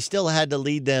said, he still had to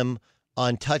lead them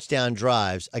on touchdown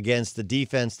drives against the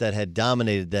defense that had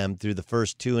dominated them through the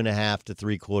first 2.5 to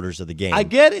 3 quarters of the game. I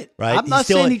get it. Right? I'm not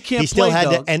saying he can't play,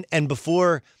 Doug. And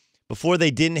before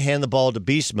they didn't hand the ball to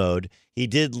beast mode, he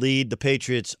did lead the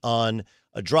Patriots on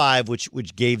a drive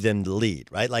which gave them the lead,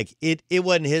 right? Like it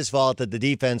wasn't his fault that the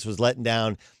defense was letting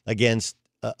down against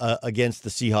the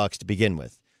Seahawks to begin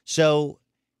with. So,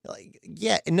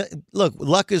 look,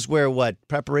 luck is where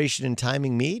preparation and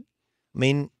timing meet. I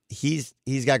mean, he's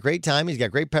got great time, he's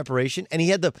got great preparation, and he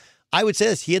had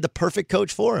the perfect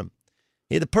coach for him.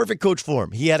 He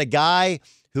had a guy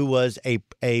who was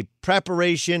a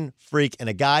preparation freak and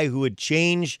a guy who would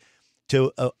change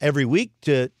to every week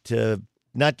to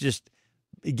not just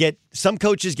get some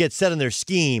coaches get set in their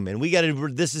scheme, and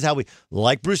this is how we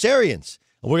like Bruce Arians.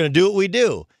 We're going to do what we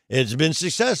do. It's been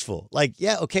successful. Like,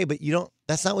 yeah, okay, but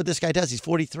that's not what this guy does. He's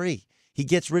 43. He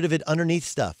gets rid of it underneath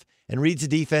stuff and reads the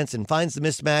defense and finds the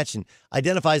mismatch and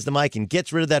identifies the mic and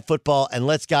gets rid of that football and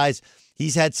lets guys.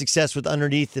 He's had success with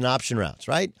underneath and option routes,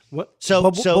 right? So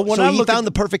he found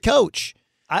the perfect coach.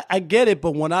 I get it,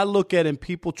 but when I look at it and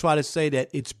people try to say that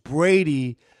it's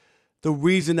Brady, the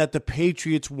reason that the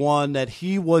Patriots won, that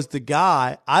he was the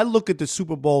guy, I look at the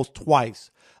Super Bowls twice.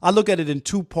 I look at it in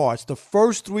 2 parts. The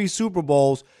first 3 Super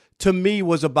Bowls, to me,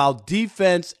 was about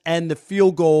defense and the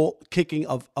field goal kicking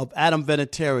of Adam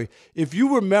Vinatieri. If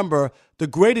you remember, the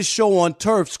greatest show on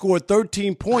turf scored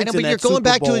 13 points in that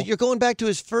Super Bowl. You're going back to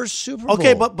his first Super Bowl.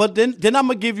 Okay, but then I'm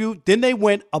gonna give you. Then they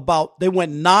went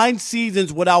 9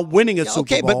 seasons without winning a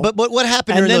Super Bowl. Okay, but what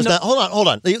happened during those? Hold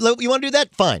on. You want to do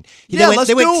that? Fine. Let's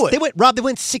do it. They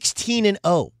went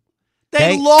 16-0.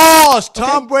 They lost.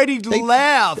 Tom Brady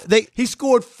laughed. He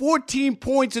scored 14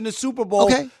 points in the Super Bowl.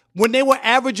 When they were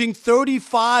averaging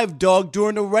 35, Doug,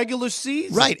 during the regular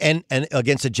season. Right, and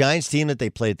against a Giants team that they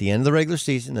played at the end of the regular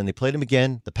season, then they played them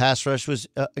again. The pass rush was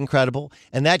incredible.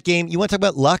 And that game, you want to talk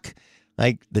about luck?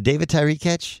 Like the David Tyree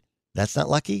catch? That's not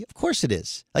lucky? Of course it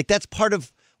is. Like that's part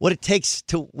of what it takes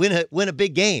to win a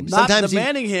big game. Not the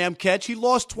Manningham catch. He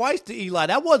lost twice to Eli.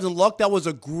 That wasn't luck. That was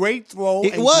a great throw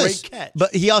and great catch.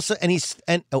 But he also, so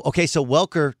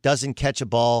Welker doesn't catch a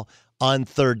ball on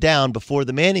 3rd down before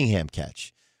the Manningham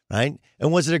catch. Right?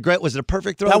 And was it a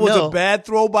perfect throw? That was a bad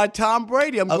throw by Tom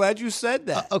Brady. I'm glad you said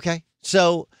that. Okay.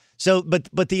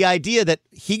 But the idea that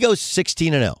he goes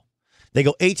 16-0, they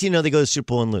go 18-0, they go to the Super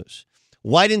Bowl and lose.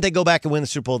 Why didn't they go back and win the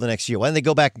Super Bowl the next year? Why didn't they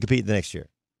go back and compete the next year?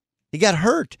 He got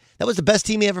hurt. That was the best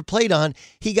team he ever played on.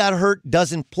 He got hurt,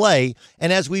 doesn't play.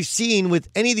 And as we've seen with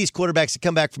any of these quarterbacks that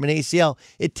come back from an ACL,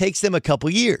 it takes them a couple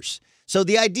years. So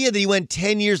the idea that he went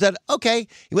 10 years,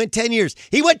 he went 10 years.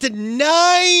 He went to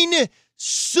 9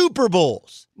 Super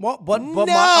Bowls. But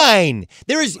 9.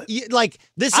 This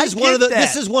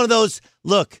is one of those.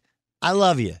 Look, I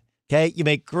love you. Okay, you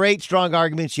make great, strong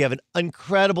arguments. You have an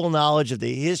incredible knowledge of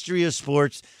the history of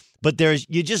sports, but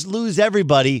you just lose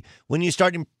everybody when you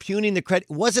start impugning the credit.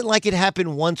 It wasn't like it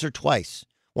happened once or twice.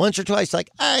 Like,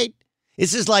 all right,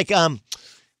 this is like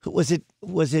was it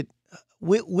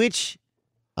which?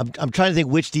 I'm trying to think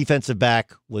which defensive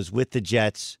back was with the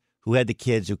Jets who had the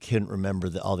kids who couldn't remember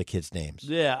all the kids' names.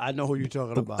 Yeah, I know who you're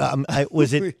talking about.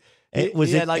 Was it?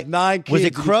 He had like 9 kids. Was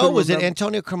it Crow? Was it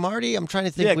Antonio Cromartie? I'm trying to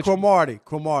think. Yeah,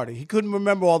 Cromartie. He couldn't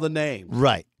remember all the names.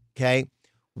 Right. Okay.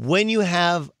 When you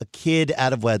have a kid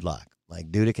out of wedlock,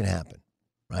 like, dude, it can happen.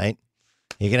 Right?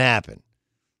 It can happen.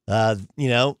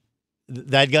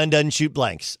 That gun doesn't shoot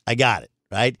blanks. I got it.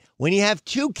 Right? When you have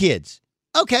 2 kids,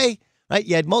 okay. Right?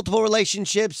 You had multiple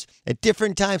relationships at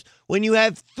different times. When you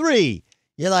have 3,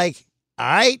 you're like, all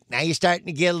right, now you're starting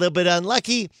to get a little bit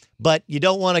unlucky, but you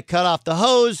don't want to cut off the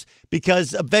hose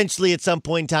because eventually at some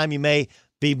point in time you may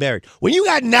be married. When you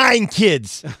got 9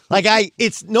 kids,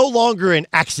 it's no longer an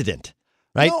accident,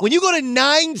 right? No. When you go to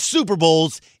 9 Super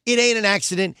Bowls, it ain't an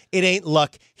accident. It ain't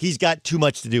luck. He's got too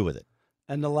much to do with it.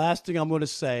 And the last thing I'm going to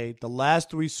say, the last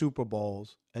 3 Super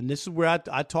Bowls, and this is where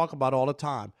I talk about all the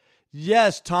time.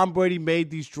 Yes, Tom Brady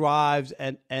made these drives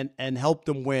and helped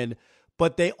them win.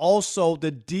 But they also,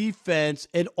 the defense,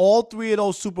 in all 3 of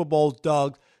those Super Bowls,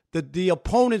 Doug, the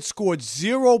opponent scored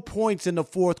 0 points in the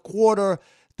 4th quarter.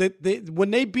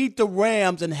 When they beat the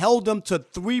Rams and held them to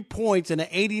 3 points and an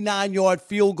 89-yard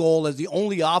field goal as the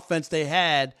only offense they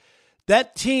had,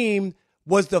 that team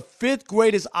was the 5th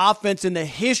greatest offense in the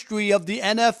history of the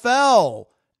NFL.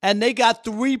 And they got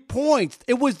 3 points.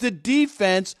 It was the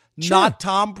defense, not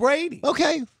Tom Brady.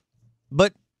 Okay.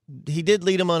 But he did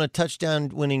lead them on a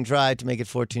touchdown-winning drive to make it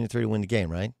 14-3 to win the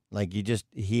game, right? Like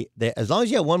as long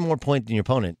as you have one more point than your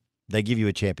opponent, they give you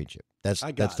a championship. That's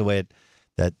the way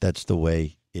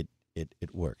it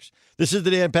works. This is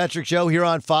the Dan Patrick Show here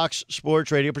on Fox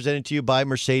Sports Radio, presented to you by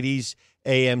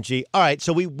Mercedes-AMG. All right,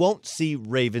 so we won't see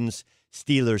Ravens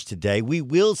Steelers today. We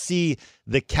will see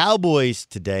the Cowboys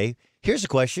today. Here's a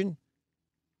question.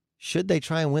 Should they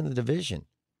try and win the division?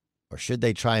 Or should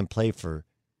they try and play for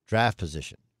draft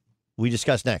position? We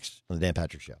discuss next on the Dan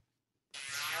Patrick Show.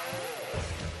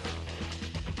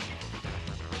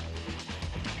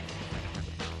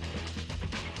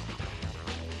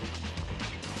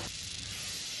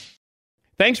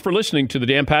 Thanks for listening to the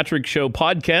Dan Patrick Show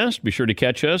podcast. Be sure to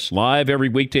catch us live every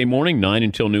weekday morning, 9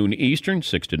 until noon Eastern,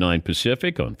 6 to 9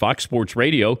 Pacific on Fox Sports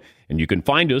Radio. And you can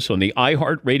find us on the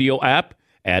iHeartRadio app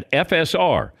at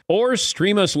FSR or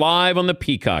stream us live on the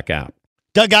Peacock app.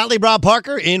 Doug Gottlieb, Rob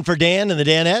Parker, in for Dan and the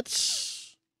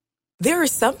Danettes. There are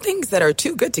some things that are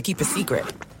too good to keep a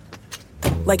secret.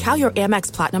 Like how your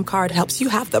Amex Platinum card helps you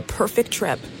have the perfect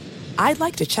trip. I'd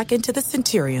like to check into the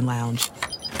Centurion Lounge.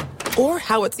 Or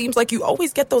how it seems like you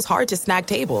always get those hard-to-snag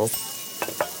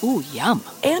tables. Ooh, yum.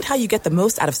 And how you get the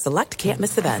most out of select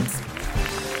can't-miss events.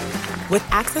 With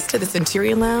access to the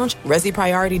Centurion Lounge, Resi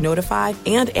Priority Notify,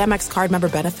 and Amex card member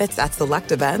benefits at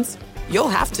select events, you'll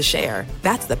have to share.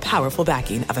 That's the powerful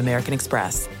backing of American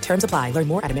Express. Terms apply. Learn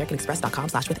more at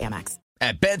americanexpress.com/withAmex.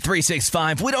 At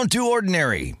Bet365, we don't do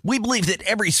ordinary. We believe that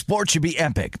every sport should be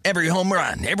epic. Every home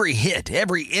run, every hit,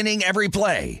 every inning, every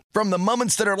play. From the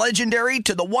moments that are legendary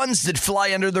to the ones that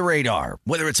fly under the radar.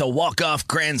 Whether it's a walk-off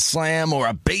grand slam or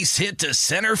a base hit to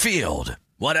center field.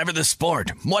 Whatever the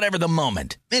sport, whatever the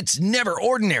moment. It's never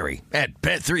ordinary at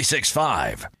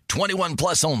Bet365. 21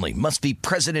 plus only. Must be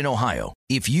present in Ohio.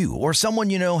 If you or someone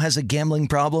you know has a gambling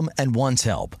problem and wants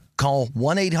help, call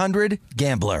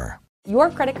 1-800-GAMBLER.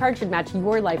 Your credit card should match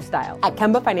your lifestyle. At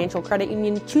Kemba Financial Credit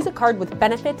Union, choose a card with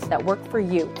benefits that work for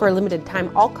you. For a limited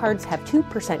time, all cards have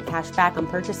 2% cash back on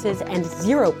purchases and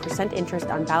 0% interest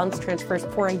on balance transfers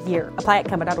for a year. Apply at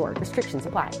Kemba.org. Restrictions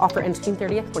apply. Offer ends June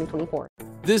 30th, 2024.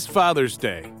 This Father's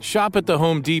Day, shop at the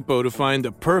Home Depot to find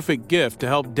the perfect gift to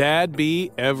help Dad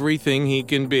be everything he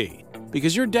can be.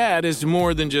 Because your dad is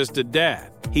more than just a dad.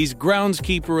 He's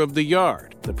groundskeeper of the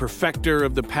yard, the perfecter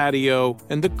of the patio,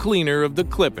 and the cleaner of the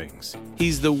clippings.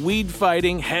 He's the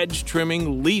weed-fighting,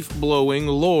 hedge-trimming, leaf-blowing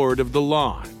lord of the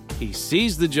lawn. He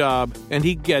sees the job, and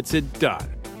he gets it done.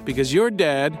 Because your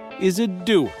dad is a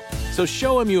doer. So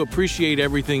show him you appreciate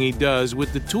everything he does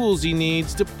with the tools he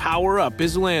needs to power up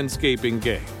his landscaping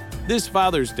game. This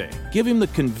Father's Day, give him the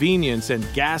convenience and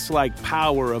gas-like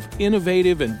power of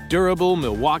innovative and durable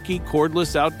Milwaukee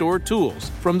cordless outdoor tools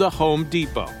from the Home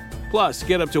Depot. Plus,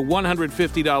 get up to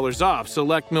 $150 off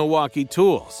select Milwaukee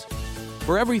tools.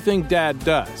 For everything Dad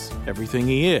does, everything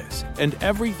he is, and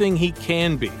everything he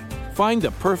can be, find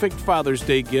the perfect Father's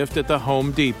Day gift at the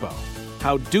Home Depot.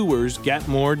 How doers get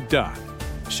more done.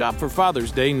 Shop for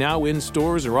Father's Day now in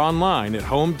stores or online at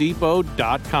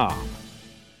homedepot.com.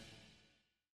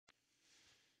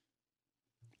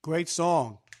 Great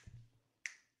song.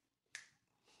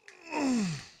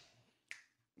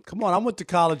 Come on, I went to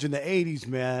college in the 80s,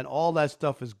 man. All that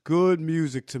stuff is good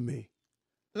music to me.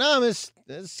 No, it's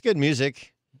good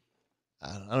music.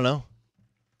 I don't know.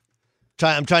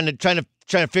 I'm trying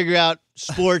to figure out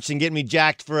sports and get me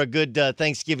jacked for a good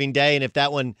Thanksgiving day, and if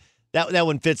that one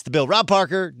fits the bill. Rob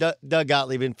Parker, Doug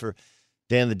Gottlieb in for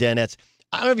Dan the Danettes.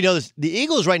 I don't know if you know this. The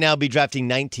Eagles right now be drafting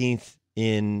 19th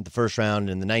in the first round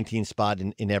and the 19th spot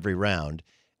in every round.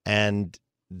 And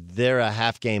they're a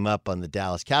half game up on the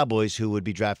Dallas Cowboys, who would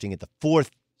be drafting at the 4th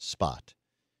spot,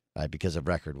 right, because of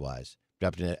record-wise,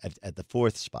 drafting at the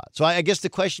 4th spot. So I guess the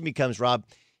question becomes, Rob,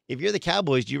 if you're the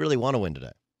Cowboys, do you really want to win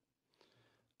today?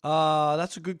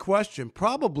 That's a good question.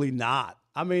 Probably not.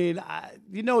 I mean,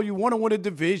 you want to win a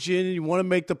division, you want to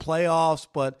make the playoffs,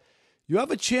 but you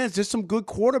have a chance. There's some good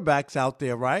quarterbacks out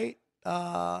there, right?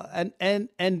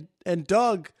 And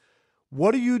Doug,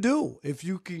 what do if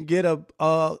you can get a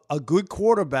good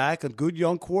quarterback, a good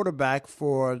young quarterback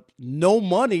for no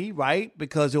money, right?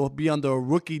 Because it will be under a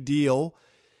rookie deal,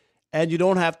 and you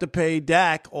don't have to pay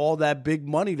Dak all that big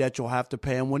money that you'll have to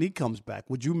pay him when he comes back.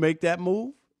 Would you make that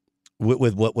move?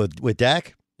 With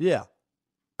Dak? Yeah.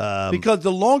 Because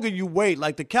the longer you wait,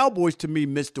 like the Cowboys to me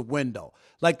missed the window.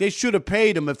 Like they should have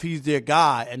paid him if he's their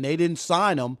guy, and they didn't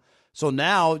sign him. So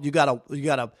now you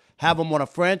gotta have him on a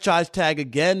franchise tag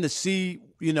again to see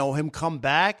him come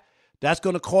back. That's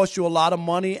going to cost you a lot of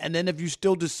money, and then if you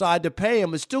still decide to pay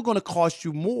him, it's still going to cost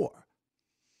you more.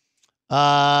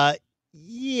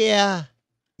 Yeah.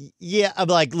 Yeah, I'm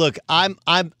like, look,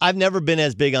 I've never been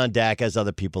as big on Dak as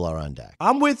other people are on Dak.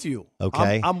 I'm with you.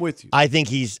 Okay, I'm with you. I think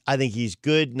he's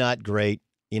good, not great.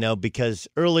 Because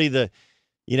early in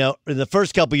the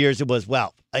first couple years it was,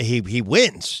 well, he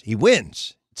wins. He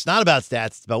wins. It's not about stats,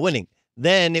 it's about winning.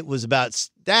 Then it was about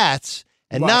stats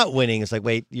and not winning. It's like,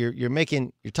 wait, you're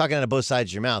talking out of both sides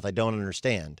of your mouth. I don't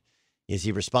understand. Is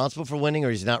he responsible for winning,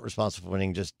 or is he not responsible for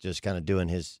winning? Just kind of doing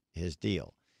his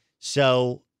deal.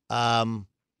 So, but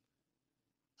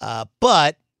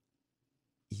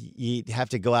you have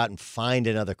to go out and find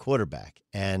another quarterback.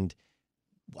 And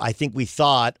I think we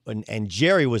thought, and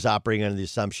Jerry was operating under the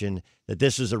assumption that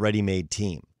this was a ready-made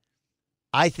team.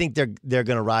 I think they're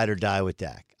going to ride or die with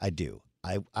Dak. I do.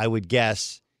 I would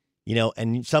guess,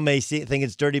 and some may think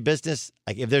it's dirty business.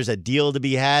 Like if there's a deal to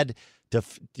be had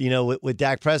with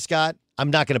Dak Prescott, I'm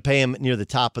not going to pay him near the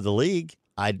top of the league.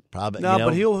 I'd probably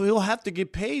but he'll have to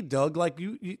get paid, Doug. Like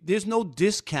you there's no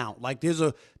discount. Like there's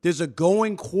a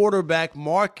going quarterback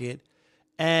market.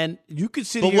 And you could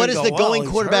sit here. But what and is go, the going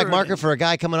quarterback market and, for a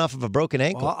guy coming off of a broken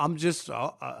ankle? Well, I'm just,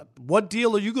 what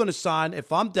deal are you going to sign?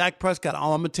 If I'm Dak Prescott, I'm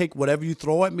going to take whatever you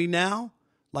throw at me now.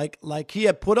 Like he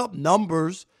had put up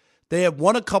numbers. They had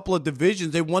won a couple of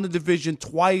divisions. They won the division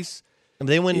twice. And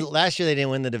last year. They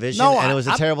didn't win the division, and it was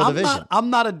a terrible division. I'm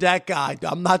not a Dak guy.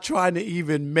 I'm not trying to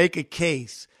even make a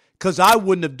case because I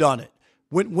wouldn't have done it.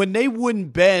 When they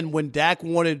wouldn't bend, when Dak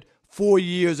wanted 4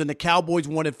 years and the Cowboys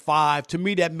wanted 5. To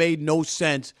me, that made no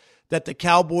sense that the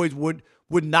Cowboys would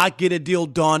not get a deal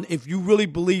done if you really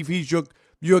believe he's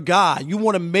your guy. You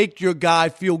want to make your guy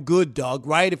feel good, Doug,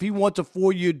 right? If he wants a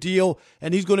 4-year deal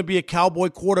and he's going to be a Cowboy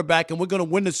quarterback and we're going to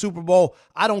win the Super Bowl,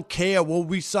 I don't care. We'll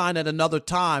re-sign at another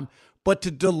time. But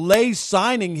to delay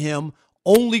signing him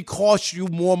only costs you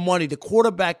more money. The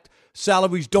quarterback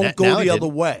salaries don't go the other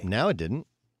way. Now it didn't.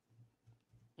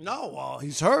 No,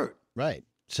 he's hurt. Right.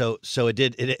 So it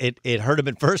did. It hurt him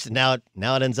at first, and now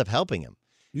it ends up helping him.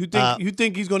 You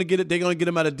think he's going to get it? They're going to get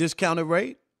him at a discounted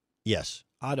rate? Yes.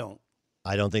 I don't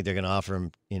think they're going to offer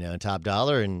him, top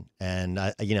dollar, and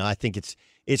I think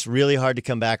it's really hard to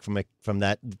come back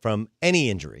from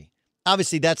any injury.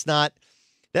 Obviously, that's one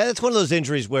of those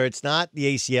injuries where it's not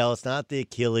the ACL, it's not the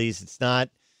Achilles, it's not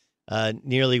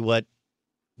nearly what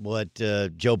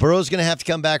Joe Burrow is going to have to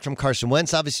come back from, Carson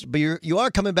Wentz, obviously, but you are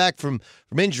coming back from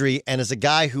injury, and as a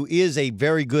guy who is a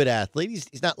very good athlete,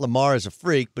 he's not Lamar as a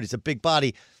freak, but he's a big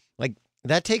body. Like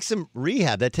that takes some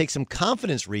rehab, that takes some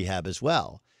confidence rehab as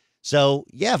well. So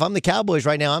yeah, if I'm the Cowboys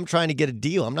right now, I'm trying to get a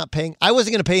deal. I'm not paying. I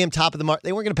wasn't going to pay him top of the market.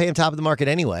 They weren't going to pay him top of the market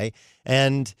anyway,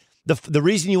 and. The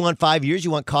reason you want 5 years,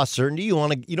 you want cost certainty. You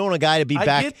don't want a guy to be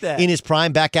back in his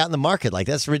prime, back out in the market. Like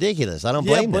that's ridiculous. I don't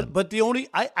blame them. But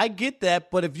I get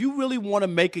that. But if you really want to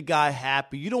make a guy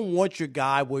happy, you don't want your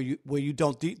guy where you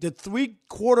don't. The 3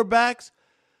 quarterbacks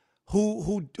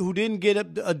who didn't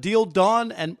get a deal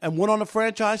done and went on a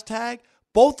franchise tag,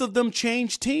 both of them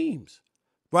changed teams,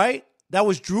 right? That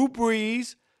was Drew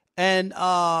Brees and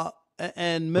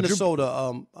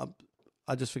Minnesota.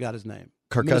 I just forgot his name.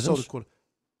 Kirk Cousins.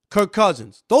 Kirk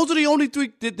Cousins. Those are the only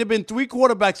 3. There have been 3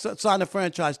 quarterbacks signed a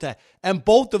franchise tag, and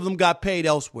both of them got paid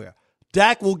elsewhere.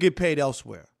 Dak will get paid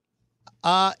elsewhere.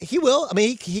 He will. I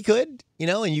mean, he could,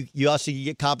 and you also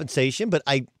get compensation. But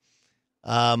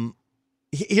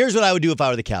here's what I would do if I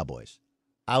were the Cowboys.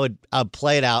 I'd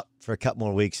play it out for a couple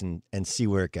more weeks and see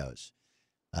where it goes.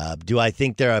 Do I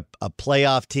think they're a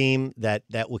playoff team that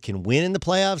can win in the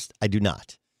playoffs? I do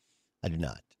not.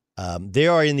 They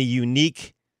are in the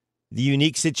unique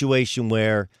situation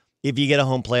where if you get a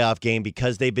home playoff game,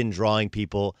 because they've been drawing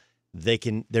people,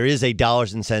 there is a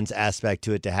dollars and cents aspect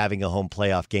to it, to having a home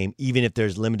playoff game, even if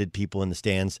there's limited people in the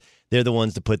stands. They're the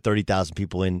ones to put 30,000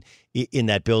 people in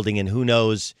that building, and who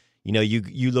knows,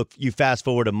 you fast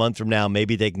forward a month from now,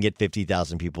 maybe they can get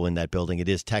 50,000 people in that building. It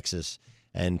is Texas,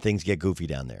 and things get goofy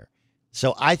down there.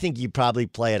 So I think you probably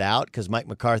play it out because Mike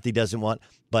McCarthy doesn't want.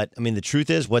 But, I mean, the truth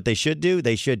is what they should do,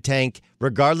 they should tank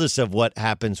regardless of what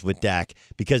happens with Dak,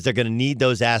 because they're going to need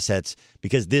those assets,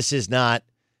 because this is not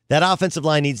 – that offensive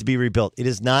line needs to be rebuilt. It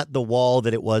is not the wall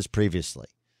that it was previously.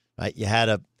 Right? You've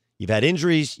had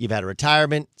injuries. You've had a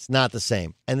retirement. It's not the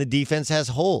same. And the defense has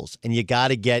holes, and you got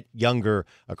to get younger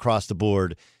across the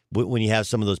board when you have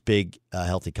some of those big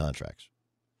healthy contracts.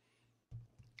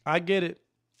 I get it.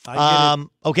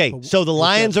 Okay, so the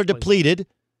Lions are depleted.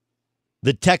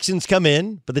 The Texans come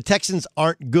in, but the Texans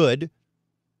aren't good.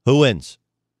 Who wins?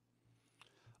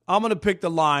 I'm going to pick the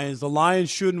Lions. The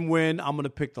Lions shouldn't win. I'm going to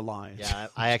pick the Lions. Yeah,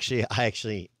 I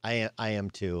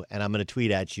am too. And I'm going to tweet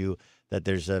at you that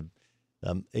there's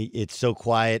it's so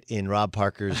quiet in Rob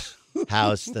Parker's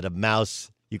house that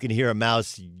you can hear a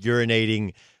mouse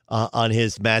urinating on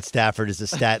his Matt Stafford as a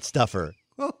stat stuffer.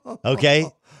 Okay?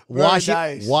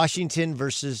 Nice. Washington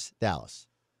versus Dallas.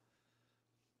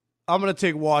 I'm going to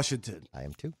take Washington. I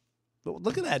am too.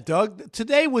 Look at that, Doug.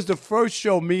 Today was the first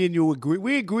show me and you agreed.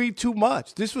 We agreed too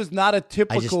much. This was not a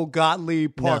typical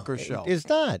Gottlieb Parker show. It's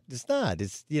not.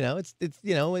 It's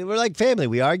we're like family.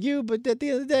 We argue, but at the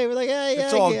end of the day, we're like,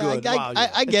 it's all good.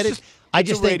 I get it. I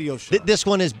just think this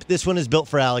one is built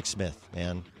for Alex Smith,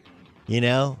 man.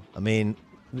 I mean,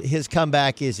 his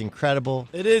comeback is incredible.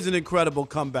 It is an incredible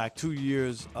comeback. 2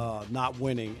 years not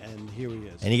winning, and here he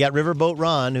is. And you got Riverboat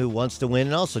Ron, who wants to win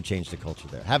and also change the culture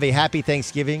there. Have a happy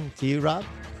Thanksgiving to you, Rob.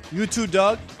 You too,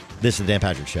 Doug. This is the Dan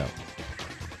Patrick Show.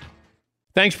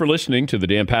 Thanks for listening to the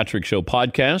Dan Patrick Show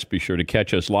podcast. Be sure to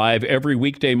catch us live every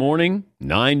weekday morning,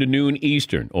 9 to noon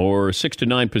Eastern or 6 to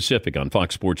 9 Pacific on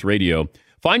Fox Sports Radio.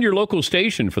 Find your local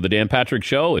station for the Dan Patrick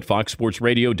Show at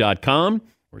foxsportsradio.com.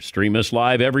 Or stream us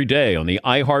live every day on the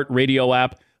iHeartRadio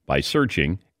app by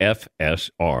searching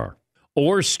FSR.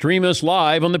 Or stream us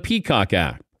live on the Peacock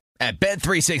app. At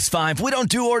Bet365, we don't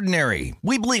do ordinary.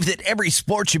 We believe that every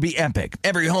sport should be epic.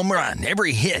 Every home run,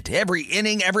 every hit, every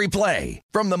inning, every play.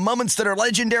 From the moments that are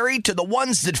legendary to the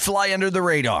ones that fly under the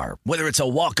radar. Whether it's a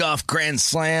walk-off grand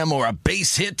slam or a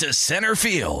base hit to center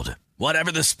field.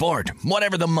 Whatever the sport,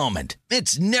 whatever the moment,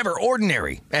 it's never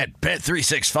ordinary at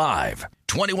Bet365.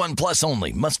 21 plus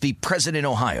only. Must be present in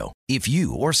Ohio. If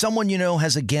you or someone you know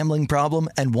has a gambling problem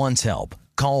and wants help,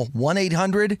 call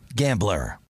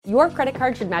 1-800-GAMBLER. Your credit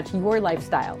card should match your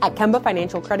lifestyle. At Kemba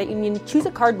Financial Credit Union, choose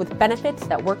a card with benefits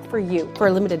that work for you. For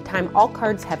a limited time, all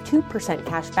cards have 2%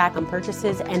 cash back on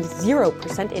purchases and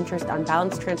 0% interest on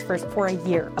balance transfers for a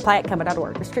year. Apply at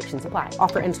Kemba.org. Restrictions apply.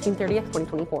 Offer ends June 30th,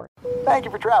 2024. Thank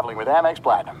you for traveling with Amex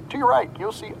Platinum. To your right,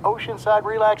 you'll see oceanside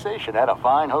relaxation at a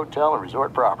fine hotel and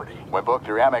resort property. When booked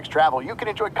through Amex Travel, you can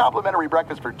enjoy complimentary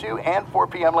breakfast for 2 and 4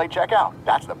 p.m. late checkout.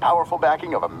 That's the powerful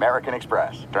backing of American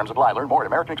Express. Terms apply. Learn more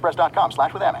at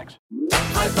americanexpress.com/withAmex.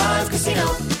 High Five Casino.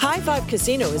 High Five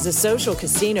Casino is a social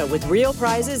casino with real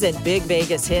prizes and big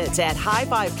Vegas hits at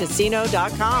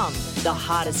highfivecasino.com. The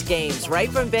hottest games right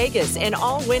from Vegas, and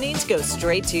all winnings go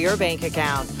straight to your bank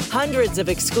account. Hundreds of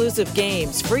exclusive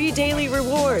games, free daily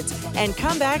rewards, and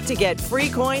come back to get free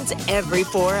coins every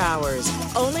 4 hours.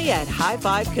 Only at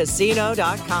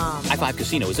highfivecasino.com. High Five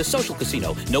Casino is a social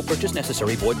casino. No purchase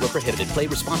necessary. Void where prohibited. Play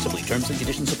responsibly. Terms and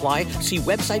conditions apply. See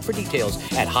website for details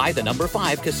at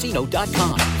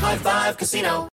high5casino.com. High Five Casino.